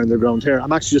down the far in the ground here.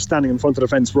 I'm actually just standing in front of the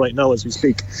fence right now as we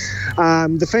speak.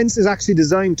 The fence is actually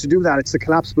designed to do that. It's a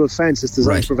collapsible fence. It's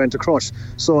designed to prevent a crush.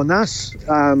 So in that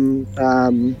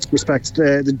respect,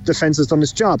 the fence has done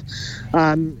its job.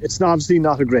 It's obviously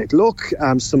not a great look.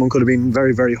 Someone could have been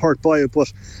very, very hurt by it,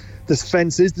 but this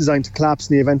fence is designed to collapse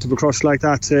in the event of a crush like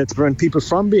that to prevent people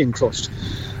from being crushed.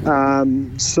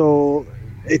 So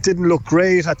it didn't look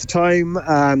great at the time.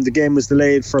 The game was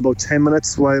delayed for about 10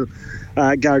 minutes while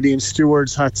Gardaí and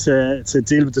stewards had to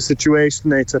deal with the situation.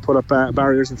 They had to put up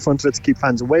barriers in front of it to keep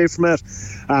fans away from it.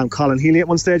 Colin Healy at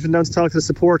one stage went down to talk to the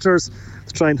supporters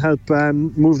to try and help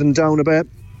move them down a bit.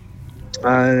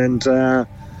 And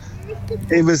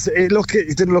it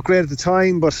didn't look great at the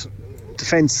time, but the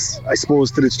fence, I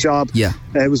suppose, did its job. Yeah.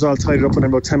 It was all tied up in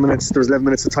about 10 minutes. There was 11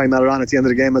 minutes of time added on at the end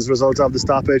of the game as a result of the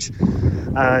stoppage.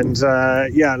 And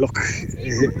yeah, look,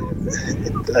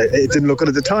 it didn't look good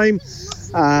at the time,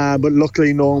 but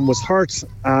luckily no one was hurt.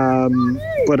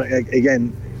 But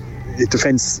again, the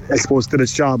fence, I suppose, did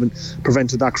its job and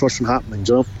prevented that crush from happening,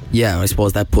 you know? Yeah, I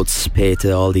suppose that puts pay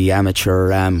to all the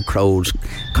amateur crowd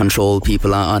control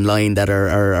people online that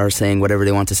are saying whatever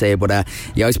they want to say. But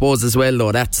yeah, I suppose as well,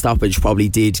 though, that stoppage probably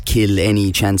did kill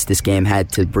any chance this game had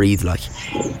to breathe, like.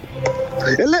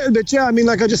 A little bit, yeah. I mean,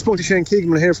 like, I just spoke to Shane Keegan,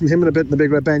 we'll hear from him in a bit in the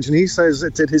Big Red Bench, and he says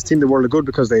it did his team the world of good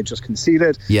because they just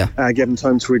conceded. Yeah. Gave them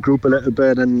time to regroup a little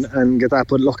bit and get that.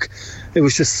 But look, it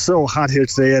was just so hot here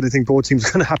today, and I think both teams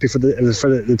are kind of happy for the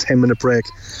 10-minute break.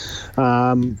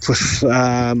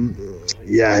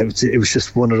 Yeah, it was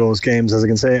just one of those games, as I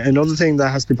can say. Another thing that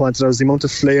has to be pointed out is the amount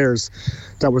of flares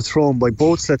that were thrown by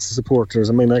both sets of supporters.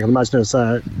 I mean, I can imagine there's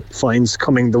fines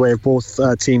coming the way of both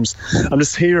teams. I'm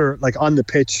just here, like, on the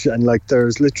pitch, and like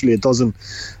there's literally a dozen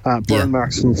burn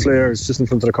marks from flares just in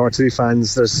front of the Cork City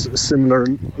fans. There's similar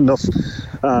enough,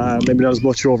 maybe not as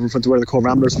much over in front of where the Cobh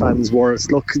Ramblers fans were.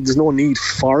 Look, there's no need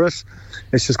for it.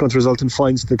 It's just going to result in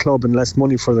fines to the club and less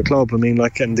money for the club. I mean,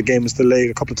 like, and the game was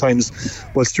delayed a couple of times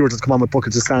while Stuart had come on with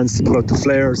buckets of stands to put out the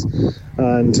flares,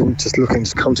 and just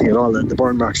counting it all, the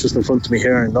burn marks just in front of me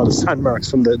here, and all the sand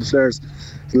marks from the flares,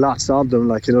 lots of them.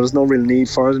 Like, you know, there's no real need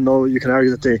for it. No, you can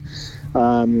argue that they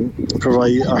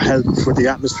provide or help with the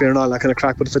atmosphere and all that kind of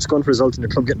crack, but if it's going to result in your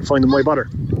club getting fined, then why bother?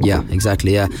 Yeah,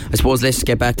 exactly. Yeah, I suppose let's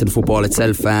get back to the football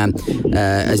itself.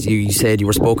 As you said,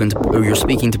 you're speaking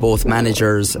to both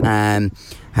managers.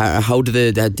 How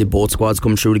did both squads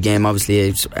come through the game? Obviously,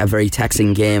 it's a very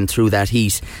taxing game through that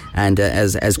heat, and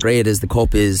as great as the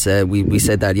cup is, we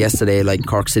said that yesterday. Like,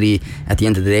 Cork City, at the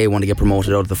end of the day, want to get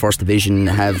promoted out of the first division.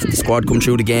 Have the squad come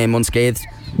through the game unscathed?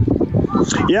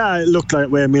 Yeah, it looked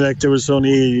that way. I mean, like, there was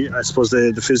only, I suppose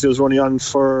the physios were only on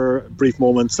for brief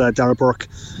moments. Darragh Burke,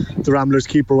 the Ramblers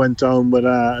keeper, went down with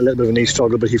a little bit of a knee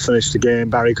struggle, but he finished the game.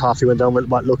 Barry Coffey went down with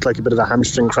what looked like a bit of a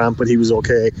hamstring cramp, but he was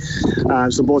okay.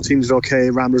 So both teams are okay.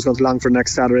 Ramblers going to Longford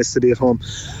next Saturday, City at home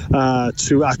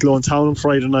to Athlone Town on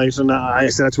Friday night. And I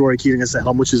said that to Ruairi Keating, I said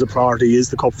how much is a priority is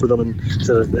the cup for them, and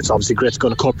it's obviously great to go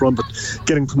on a cup run, but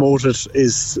getting promoted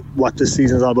is what this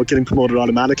season is all about. Getting promoted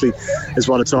automatically is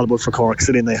what it's all about for Cork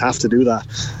City, and they have to do that.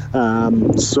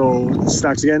 So it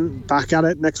starts again, back at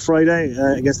it next Friday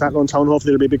against Athlone Town.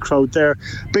 Hopefully there'll be a big crowd there.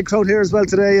 Big crowd here as well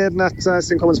today at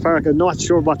St. Cummins Park. I'm not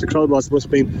sure what the crowd was. It must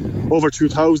have been over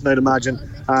 2,000, I'd imagine,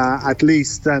 at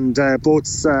least. And both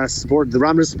the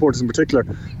Ramblers supporters in particular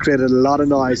created a lot of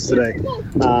noise today.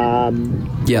 But,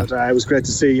 it was great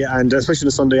to see, and especially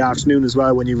the Sunday afternoon as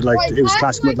well, when you it was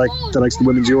classic with the likes of the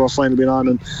Women's Euro final being on,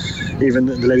 and even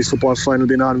the Ladies Football final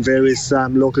being on, and various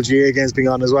local GA games being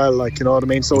on as well. You know what I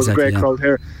mean? So it was a great crowd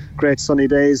here. Great sunny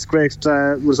days. Great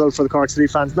result for the Cork City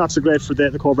fans. Not so great for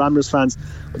the Cobh Ramblers fans.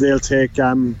 They'll take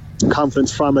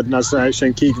confidence from it, and as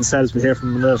Shane Keegan said, as we hear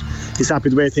from him, he's happy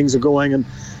the way things are going, and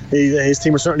his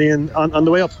team are certainly on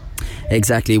the way up.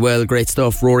 Exactly. Well, great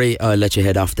stuff, Rory. I'll let you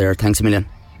head off there. Thanks a million.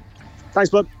 Thanks,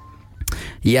 bud.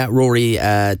 Yeah, Rory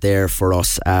there for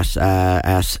us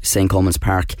at St. Cummins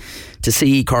Park to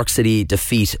see Cork City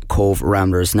defeat Cobh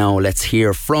Ramblers. Now let's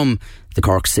hear from the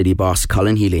Cork City boss,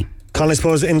 Colin Healy. Colin, I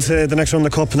suppose into the next round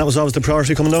of the Cup, and that was always the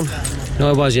priority coming down? No,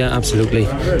 it was, yeah, absolutely.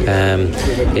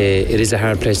 It is a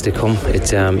hard place to come.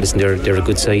 They're a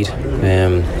good side,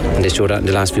 and they showed that in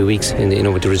the last few weeks,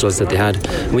 with the results that they had.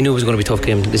 We knew it was going to be a tough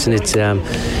game. Listen,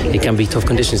 it can be tough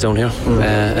conditions down here,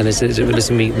 and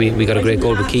we got a great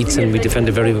goal with Keats, and we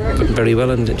defended very, very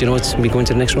well, and we go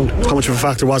into the next round. How much of a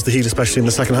factor was the heat, especially in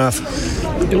the second half?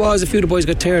 It was. A few of the boys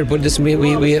got tired, but listen, we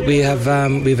have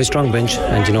a strong bench,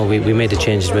 and we made the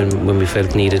changes when we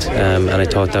felt needed, and I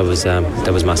thought that was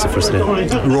massive for us today.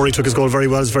 Rory took his goal very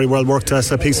well. It's very well worked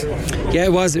set piece. Yeah,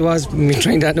 it was. We've been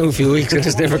trained that now a few weeks and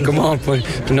it's never come off,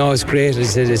 but no, it's great.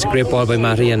 It's a great ball by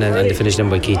Matty, and the finish done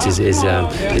by Keats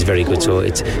is very good. So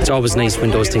it's always nice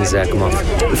when those things come off.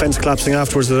 The fence collapsing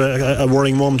afterwards, a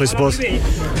worrying moment, I suppose.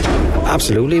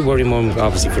 Absolutely, worrying moment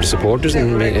obviously for the supporters,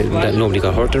 and that nobody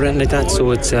got hurt or anything like that.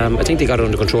 So it's I think they got it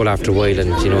under control after a while,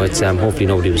 and it's hopefully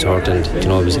nobody was hurt, and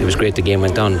it was great the game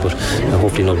went on, but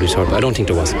hopefully nobody was hurt. But I don't think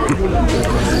there was.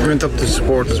 You went up to the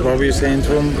supporters. What were you saying to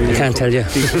them? I can't tell you.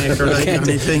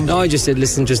 No, I just said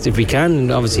listen, just if we can.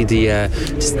 And obviously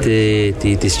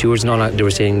the stewards and all that, they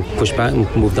were saying push back and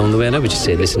move down the way, and I would just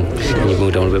say listen, can you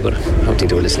move down a bit, but I don't think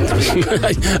they were listening to me.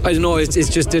 I don't know. It's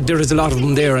just there is a lot of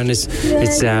them there, and it's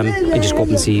I just go up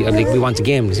and see. We want the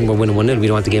game. We're winning 1-0. We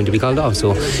don't want the game to be called off.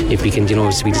 So if we can,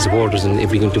 speak to supporters, and if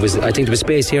we can do, I think there was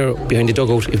space here behind the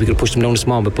dugout. If we could push them down a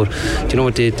small bit, but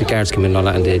what the guards came in and all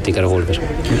that, and they got a hold of it.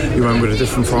 You went with a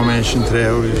different formation today.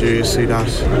 How did you see that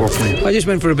working? I just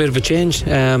went for a bit of a change.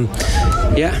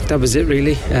 Yeah, that was it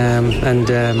really.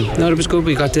 No, it was good.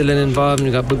 We got Dylan involved, and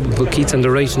we got Keats on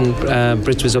the right, and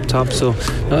Brits was up top. So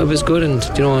no, it was good. And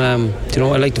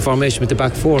I like the formation with the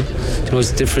back four.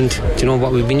 It's different.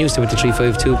 What we've been used to with the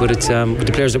 3-5-2, but it's with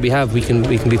the players that we have, we can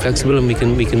be flexible, and we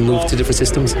can move to different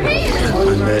systems.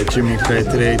 And Jimmy played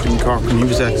today in Cork, and he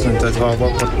was excellent. I thought.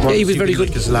 What he was very good.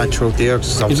 His lad throughout the air.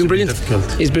 He's been brilliant.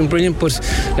 Difficult. He's been brilliant, but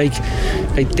like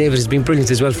David has been brilliant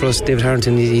as well for us. David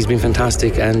Harrington, he's been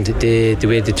fantastic, and the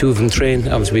way the two of them train.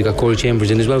 Obviously, we got Corey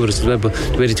Chambers in as well with us as well, but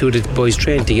the way the two of the boys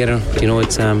train together,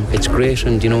 it's great.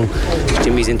 And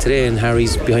Jimmy's in today, and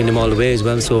Harry's behind him all the way as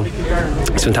well. So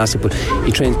it's fantastic. But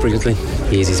he trains brilliantly.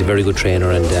 He's a very good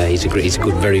trainer, and he's a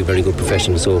good, very, very good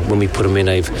professional. So when we put him in,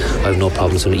 I've no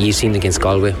problems. And you've seen against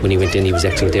Galway when he went in, he was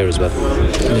excellent there as well.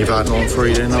 And you've had on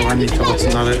Friday now. Any thoughts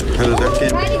on that? How did that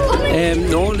game?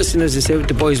 No, listen, as I said,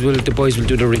 the boys will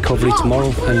do the recovery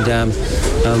tomorrow,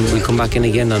 and we come back in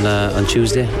again on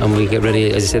Tuesday, and we get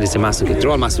ready. As I said, it's a massive. They're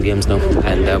all massive games now,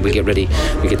 and we get ready.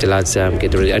 We get the lads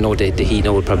get ready. I know the heat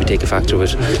now will probably take a factor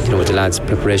with with the lads'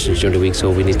 preparations during the week, so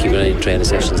we need to keep an eye on training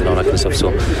sessions and all that kind of stuff.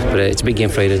 So, but it's a big game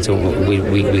Friday, so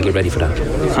we'll get ready for that.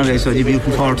 Okay, so you'll be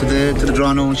looking forward to the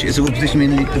draw now. It's a good position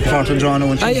in looking forward to the draw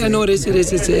now. I know it is.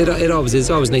 It always is. It's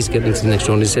always nice to get into the next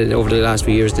round. Over the last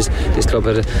few years, this club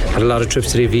had a lot of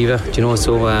trips to the Aviva,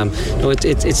 so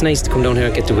it's nice to come down here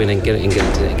and get the win and get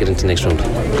into the next round.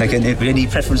 Like any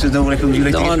preferences now? Would you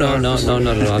like no, not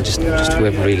at all. Just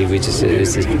whoever really. We just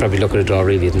it's probably look at a draw,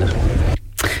 really, isn't it?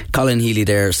 Colin Healy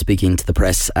there speaking to the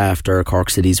press after Cork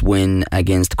City's win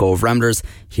against Cobh Ramblers.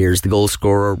 Here's the goal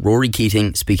scorer Rory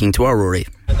Keating speaking to our Rory.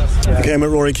 You came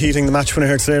with Ruairi Keating, the match winner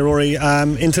here today,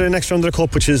 Ruairi. Into the next round of the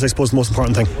Cup, which is, I suppose, the most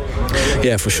important thing.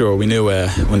 Yeah, for sure. We knew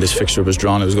when this fixture was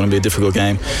drawn it was going to be a difficult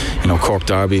game. Cork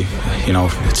Derby,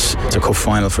 it's a cup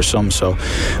final for some, so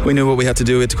we knew what we had to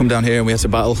do. We had to come down here and we had to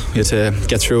battle. We had to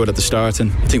get through it at the start,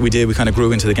 and I think we did. We kind of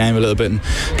grew into the game a little bit and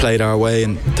played our way,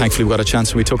 and thankfully we got a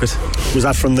chance and we took it. Was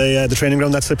that from the training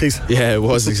ground, that set piece? Yeah, it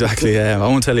was, exactly. I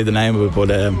won't tell you the name of it,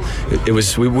 but it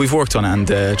was. We've worked on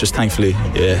it, and just thankfully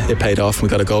it paid off and we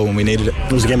got a goal when we needed it.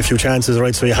 It was a game of few chances,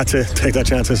 right? So you had to take that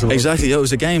chance, I suppose. Exactly. Yeah, it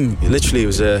was a game. Literally, it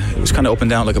was kind of up and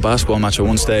down like a basketball match at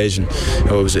one stage, and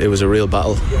it was a real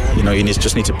battle. You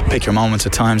just need to pick your moments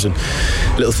at times, and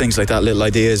little things like that, little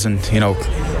ideas, and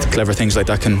clever things like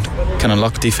that can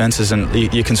unlock defences, and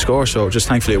you can score. So just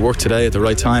thankfully it worked today at the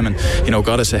right time, and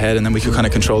got us ahead, and then we could kind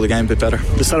of control the game a bit better.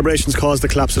 The celebrations caused the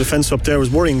collapse of the fence up there. Was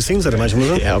worrying scenes, I'd imagine,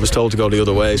 was it? Yeah, I was told to go the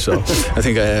other way, so I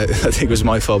think it was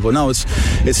my fault. But no,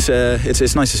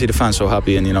 it's nice to see the fans so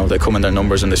happy, and they come in their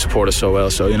numbers and they support us so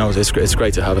well. So it's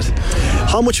great to have it.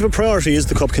 How much of a priority is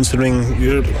the Cup, considering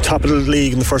you're top of the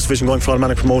league in the first division, going for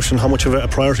automatic promotion? How much of a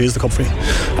priority is the Cup for you?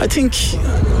 I think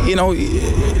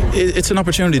it's an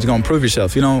opportunity to go and prove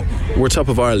yourself. We're top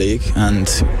of our league, and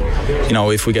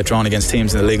if we get drawn against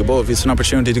teams in the league above, it's an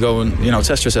opportunity to go and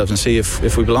test yourselves and see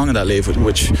if we belong in that league,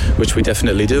 which we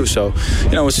definitely do. So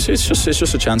it's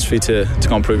just a chance for you to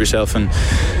go and prove yourself, and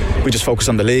we just focus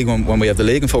on the league when we have the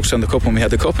league, and focus on the Cup when we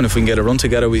have the Cup, and if we can get a run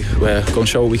together, we go and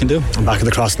show what we can do. I'm back at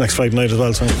the Cross next Friday night as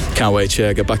well, so can't wait.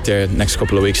 Get back there next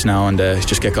couple of weeks now, and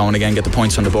just get going again, get the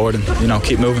points on the board, and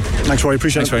keep moving. Thanks, Rory.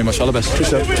 Appreciate it. Thanks very much. All the best.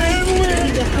 Appreciate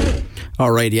it.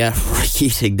 Alright, yeah,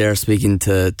 Keating there speaking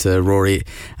to Rory.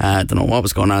 Don't know what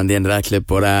was going on at the end of that clip,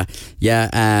 but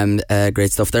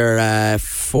great stuff there.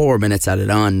 4 minutes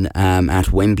added on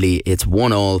at Wembley. It's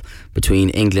 1-1 between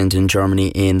England and Germany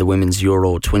in the Women's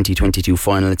Euro 2022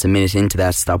 final. It's a minute into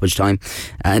that stoppage time,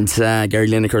 and Gary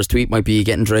Lineker's tweet might be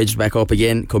getting dredged back up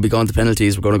again. Could be gone to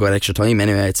penalties. We're going to go at extra time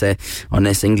anyway, I'd say,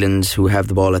 unless England, who have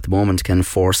the ball at the moment, can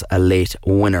force a late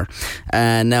winner.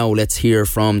 Now let's hear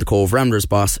from the Cobh Ramblers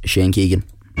boss, Shane Keegan.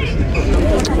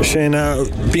 Shane,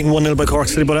 beaten 1-0 by Cork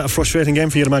City, but a frustrating game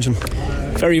for you to imagine.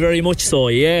 Very, very much so,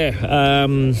 yeah.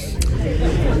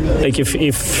 Like if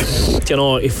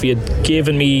you'd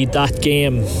given me that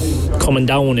game coming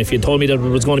down, if you'd told me that there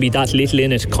was going to be that little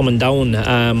in it coming down,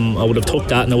 I would have took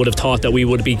that, and I would have thought that we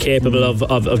would be capable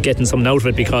of getting something out of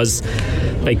it, because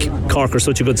Cork are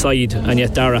such a good side, and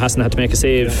yet Dara hasn't had to make a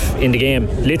save in the game.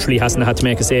 Literally hasn't had to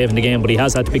make a save in the game, but he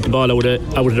has had to pick the ball out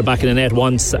of the back of the net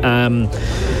once.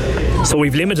 So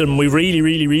we've limited them. We really,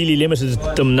 really, really limited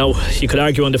them. Now, you could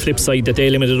argue on the flip side that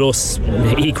they limited us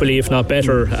equally, if not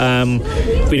better. We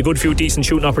had a good few decent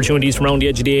shooting opportunities from around the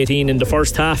edge of the 18 in the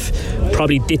first half.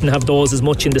 Probably didn't have those as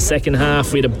much in the second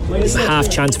half. We had a half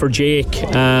chance for Jake,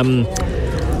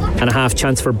 and a half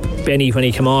chance for Benny when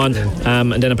he came on,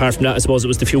 and then apart from that, I suppose it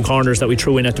was the few corners that we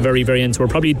threw in at the very, very end. So we're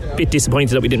probably a bit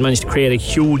disappointed that we didn't manage to create a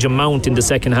huge amount in the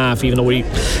second half, even though we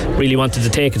really wanted to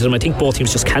take it to them. I think both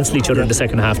teams just cancelled each other in the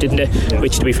second half, didn't they?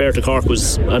 Which, to be fair to Cork,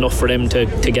 was enough for them to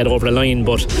get over the line.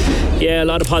 But yeah, a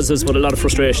lot of positives, but a lot of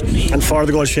frustration. And for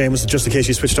the goal, Shane, was it just the case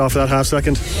you switched off for that half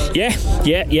second? Yeah,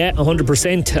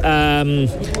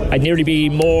 100%. I'd nearly be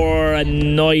more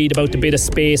annoyed about the bit of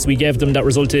space we gave them that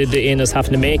resulted in us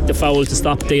having to make the foul to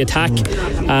stop the attack.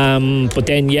 But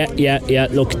then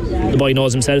look, the boy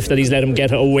knows himself that he's let him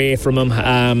get away from him,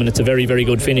 and it's a very, very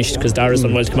good finish, because Dara's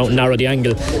done well to come out and narrow the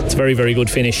angle. It's a very, very good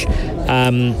finish,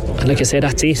 and like I say,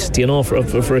 that's it.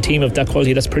 For a team of that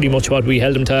quality, that's pretty much what we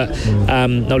held them to.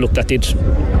 Now look, that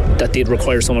did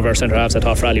require some of our centre halves. I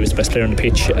thought Frally was the best player on the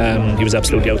pitch. He was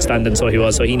absolutely outstanding, so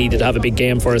he needed to have a big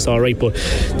game for us, alright. But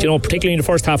particularly in the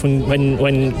first half,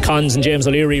 when Cons and James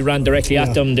O'Leary ran directly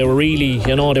at them, they were really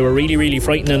really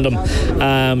frightening them.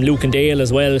 Luke and Dale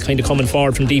as well, kind of coming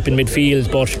forward from deep in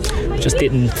midfield, but just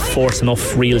didn't force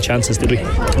enough real chances, did we?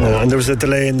 And there was a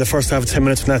delay in the first half of 10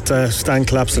 minutes when that stand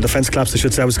collapsed, the defence collapsed, I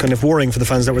should say. I was kind of worrying for the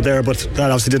fans that were there, but that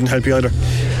obviously didn't help you either.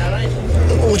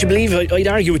 Would you believe? I'd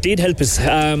argue it did help us.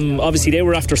 Obviously they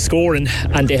were after scoring,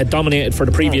 and they had dominated for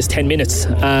the previous 10 minutes,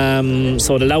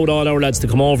 so it allowed all our lads to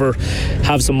come over,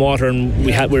 have some water, and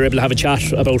we were able to have a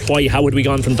chat about how had we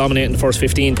gone from dominating the first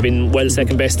 15 to being well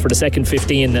second best for the second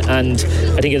 15, and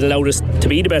I think it allowed us to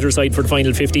be the better side for the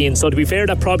final 15. So to be fair,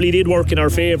 that probably did work in our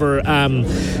favour,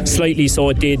 slightly, so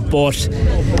it did. But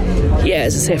Yeah,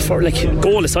 as I say, for like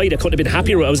goal aside, I couldn't have been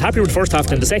happier. I was happier with the first half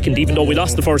than the second, even though we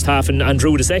lost the first half and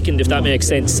drew the second, if that makes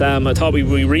sense. I thought we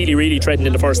really threatened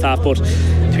in the first half, but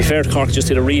to be fair, Cork just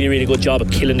did a really good job of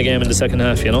killing the game in the second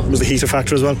half, you know. Was the heat a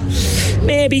factor as well?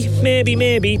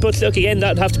 Maybe, but look, again,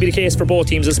 that'd have to be the case for both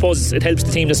teams. I suppose it helps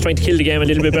the team that's trying to kill the game a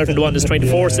little bit better than the one that's trying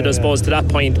to force it, I suppose, to that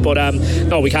point. But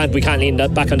no, we can't lean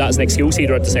that back on that as an excuse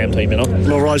either at the same time, you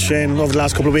know. Overall, Shane, over the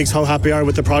last couple of weeks, how happy are you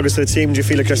with the progress of the team? Do you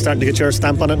feel like you're starting to get your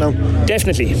stamp on it now?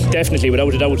 Definitely,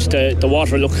 without a doubt. The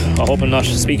water, look, I hope I'm not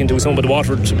speaking to someone, but the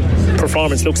water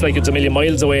performance looks like it's a million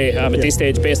miles away at this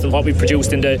stage, based on what we've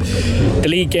produced in the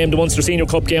league game, the Munster Senior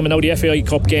Cup game, and now the FAI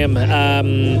Cup game.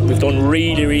 We've done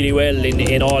really well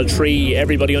in all three.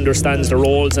 Everybody understands the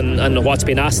roles and what's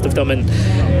been asked of them, and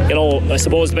you know, I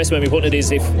suppose the best way we put it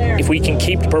is if we can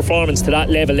keep the performance to that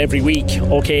level every week,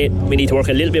 okay, we need to work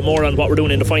a little bit more on what we're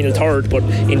doing in the final third, but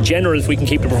in general, if we can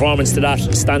keep the performance to that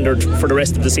standard for the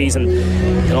rest of the season,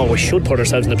 you know, we should put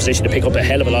ourselves in a position to pick up a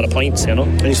hell of a lot of points, you know.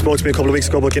 And you spoke to me a couple of weeks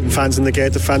ago about getting fans in the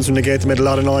gate. The fans from the gate, they made a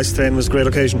lot of noise today, and it was a great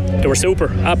occasion. They were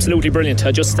super, absolutely brilliant.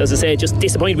 As I say, just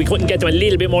disappointed we couldn't get them a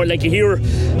little bit more. Like, you hear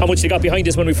how much they got behind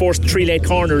us when we forced 3 late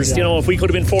corners. You know, if we could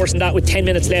have been forcing that with 10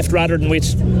 minutes left rather than with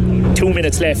 2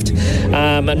 minutes left,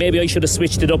 and maybe I should have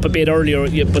switched it up a bit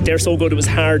earlier, but they're so good it was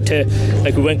hard to,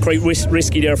 like, we went quite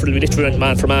risky there. We literally went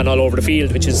man for man all over the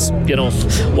field, which is, you know,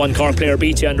 one Cork player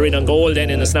beats you and they're in on goal then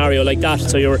in a scenario like that,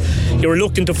 so you're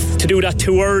reluctant to do that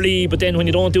too early, but then when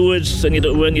you don't do it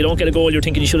and when you don't get a goal, you're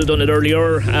thinking you should have done it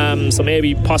earlier. So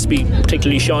maybe possibly,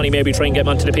 particularly Shawnee, maybe try and get him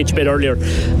onto the pitch a bit earlier,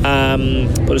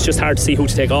 but it's just hard to see who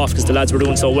to take off because the lads were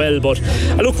doing so well. But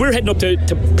look, we're heading up to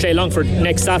play Longford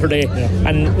next Saturday,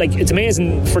 and like, it's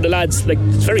amazing for the lads. Like,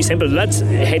 it's very simple. The lads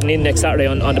heading in next Saturday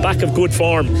on the back of good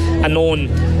form and knowing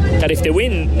that if they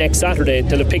win next Saturday,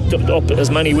 they'll have picked up as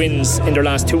many wins in their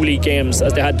last 2 league games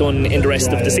as they had done in the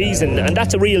rest of the season. And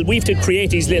that's we have to create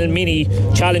these little mini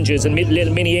challenges and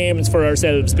little mini aims for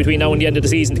ourselves between now and the end of the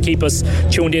season to keep us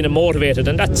tuned in and motivated,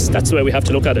 and that's the way we have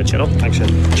to look at it, you know. Thanks,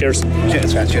 Shane. Cheers.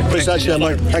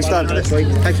 Thanks,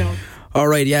 Dan.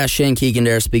 Alright, yeah, Shane Keegan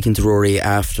there speaking to Ruairi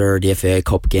after the FAI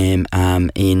Cup game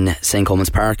in St. Coleman's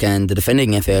Park, and the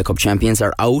defending FAI Cup champions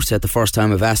are out at the first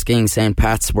time of asking. St.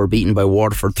 Pat's were beaten by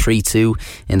Waterford 3-2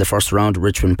 in the first round at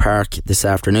Richmond Park this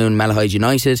afternoon. Malahide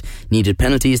United needed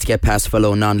penalties to get past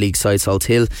fellow non-league side Salt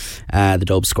Hill. The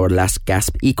Dubs scored a last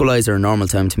gasp equaliser in normal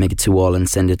time to make it 2-2 and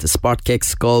send it to spot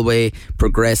kicks. Galway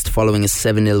progressed following a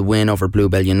 7-0 win over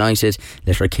Bluebell United.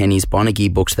 Letterkenny's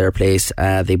Bonaghy booked their place.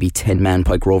 They beat 10-man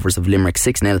Pike Rovers of Limerick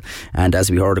 6-0, and as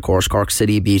we heard, of course, Cork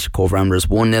City beat Cobh Ramblers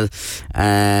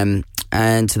 1-0.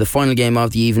 And the final game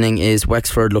of the evening is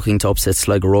Wexford looking to upset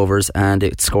Sligo Rovers, and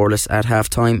it's scoreless at half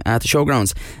time at the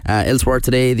showgrounds. Elsewhere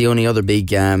today, the only other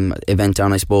big event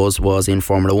on, I suppose, was in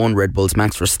Formula 1. Red Bull's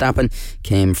Max Verstappen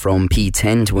came from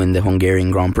P10 to win the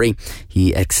Hungarian Grand Prix.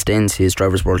 He extends his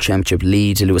Drivers' World Championship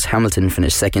lead. Lewis Hamilton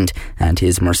finished second, and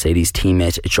his Mercedes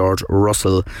teammate George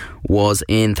Russell was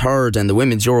in third. And the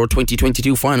Women's Euro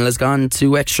 2022 final has gone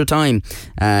to extra time.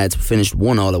 It's finished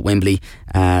 1-1 at Wembley.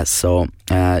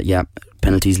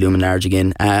 Penalties looming large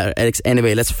again.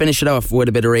 Anyway, let's finish it off with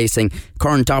a bit of racing.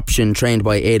 Current Option, trained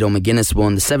by Ado McGuinness,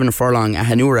 won the 7 furlong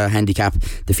Ahanura handicap,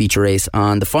 the feature race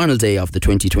on the final day of the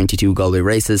 2022 Galway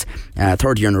races.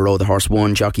 Third year in a row the horse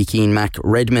won. Jockey Keane Mac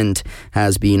Redmond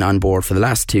has been on board for the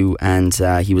last 2, and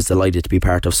he was delighted to be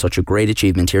part of such a great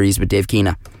achievement. Here he's with Dave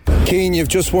Keena. Keane, you've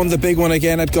just won the big one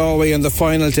again at Galway on the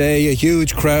final day. A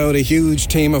huge crowd, a huge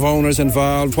team of owners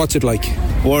involved. What's it like?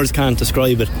 Words can't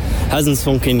describe it. Hasn't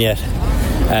sunk in yet.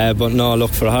 But no,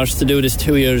 look, for a horse to do this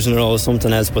 2 years in a row is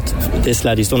something else, but this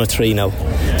lad, he's done it 3 now.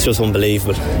 It's just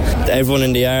unbelievable. Everyone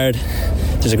in the yard,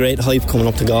 there's a great hype coming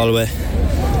up to Galway,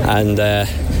 and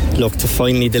look, to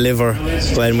finally deliver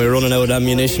when we're running out of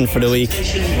ammunition for the week,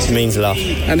 it means a lot.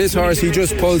 And this horse, he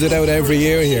just pulls it out every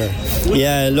year here.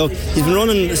 Yeah, look, he's been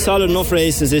running solid enough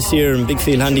races this year in big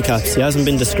field handicaps. He hasn't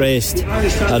been disgraced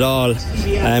at all.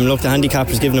 Look, the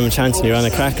handicapper's given him a chance, and he ran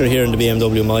a cracker here in the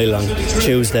BMW Mile on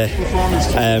Tuesday.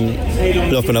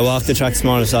 Look, when I walked the track this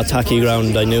morning, I saw tacky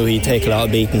ground, I knew he'd take a lot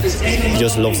of beating. He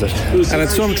just loves it. And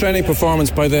it's some training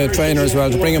performance by the trainer as well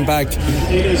to bring him back.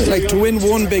 Like, to win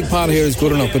one big pot here is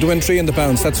good enough, but to win 3 in the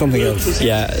pounds, that's something else.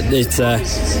 Yeah, it's a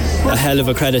hell of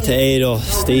a credit to Ado,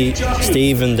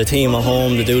 Stephen, the team at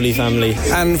home, the Dooley family.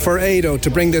 And for Ado to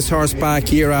bring this horse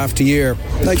back year after year,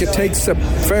 like, it takes a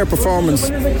fair performance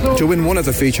to win one of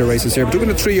the feature races here, but to win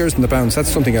it 3 years in the pounds, that's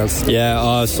something else.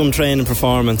 Yeah, some training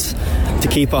performance, to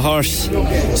keep a horse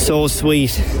so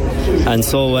sweet and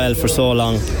so well for so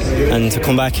long, and to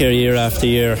come back here year after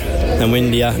year and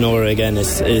win the Athenora again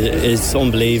is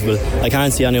unbelievable. I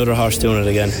can't see any other horse doing it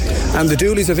again. And the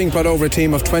Dooleys, I think, brought over a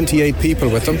team of 28 people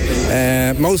with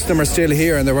them. Most of them are still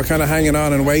here, and they were kind of hanging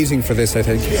on and waiting for this, I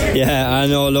think. Yeah, I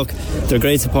know. Look, they're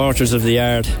great supporters of the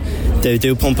yard. They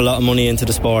do pump a lot of money into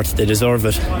the sport. They deserve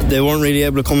it. They weren't really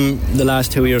able to come the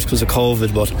last 2 years because of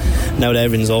COVID, but now that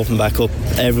everything's open back up,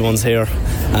 everyone's here,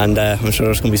 and I'm sure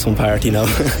there's going to be some party now.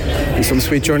 Some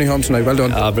sweet journey home tonight. Well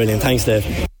done. Brilliant. Thanks,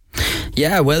 Dave.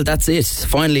 Yeah, well, that's it.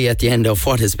 Finally at the end of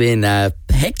what has been a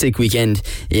hectic weekend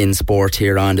in sport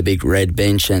here on the Big Red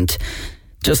Bench. And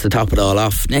just to top it all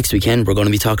off, next weekend we're going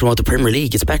to be talking about the Premier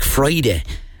League. It's back Friday.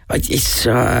 It's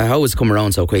how it's come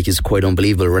around so quick is quite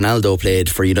unbelievable. Ronaldo played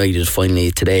for United finally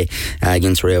today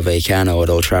against Rayo Vallecano at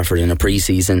Old Trafford in a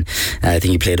pre-season. I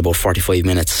think he played about 45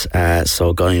 minutes,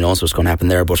 so God knows what's going to happen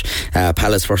there. But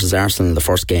Palace versus Arsenal, the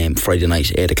first game, Friday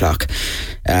night, 8 o'clock.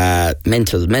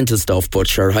 Mental stuff, but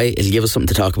sure, it'll give us something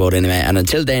to talk about anyway. And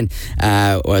until then,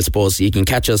 I suppose you can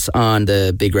catch us on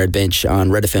the Big Red Bench on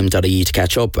redfm.ie to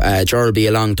catch up. Ger will be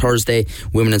along Thursday,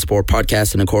 Women in Sport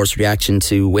podcast, and of course reaction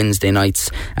to Wednesday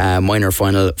night's minor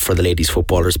final for the ladies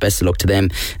footballers. Best of luck to them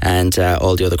and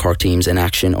all the other Cork teams in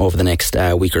action over the next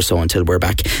week or so until we're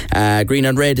back. Green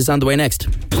and Red is on the way next.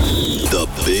 The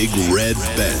Big Red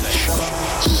Bench,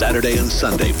 Saturday and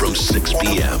Sunday from 6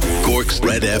 p.m. Cork's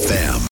Red FM.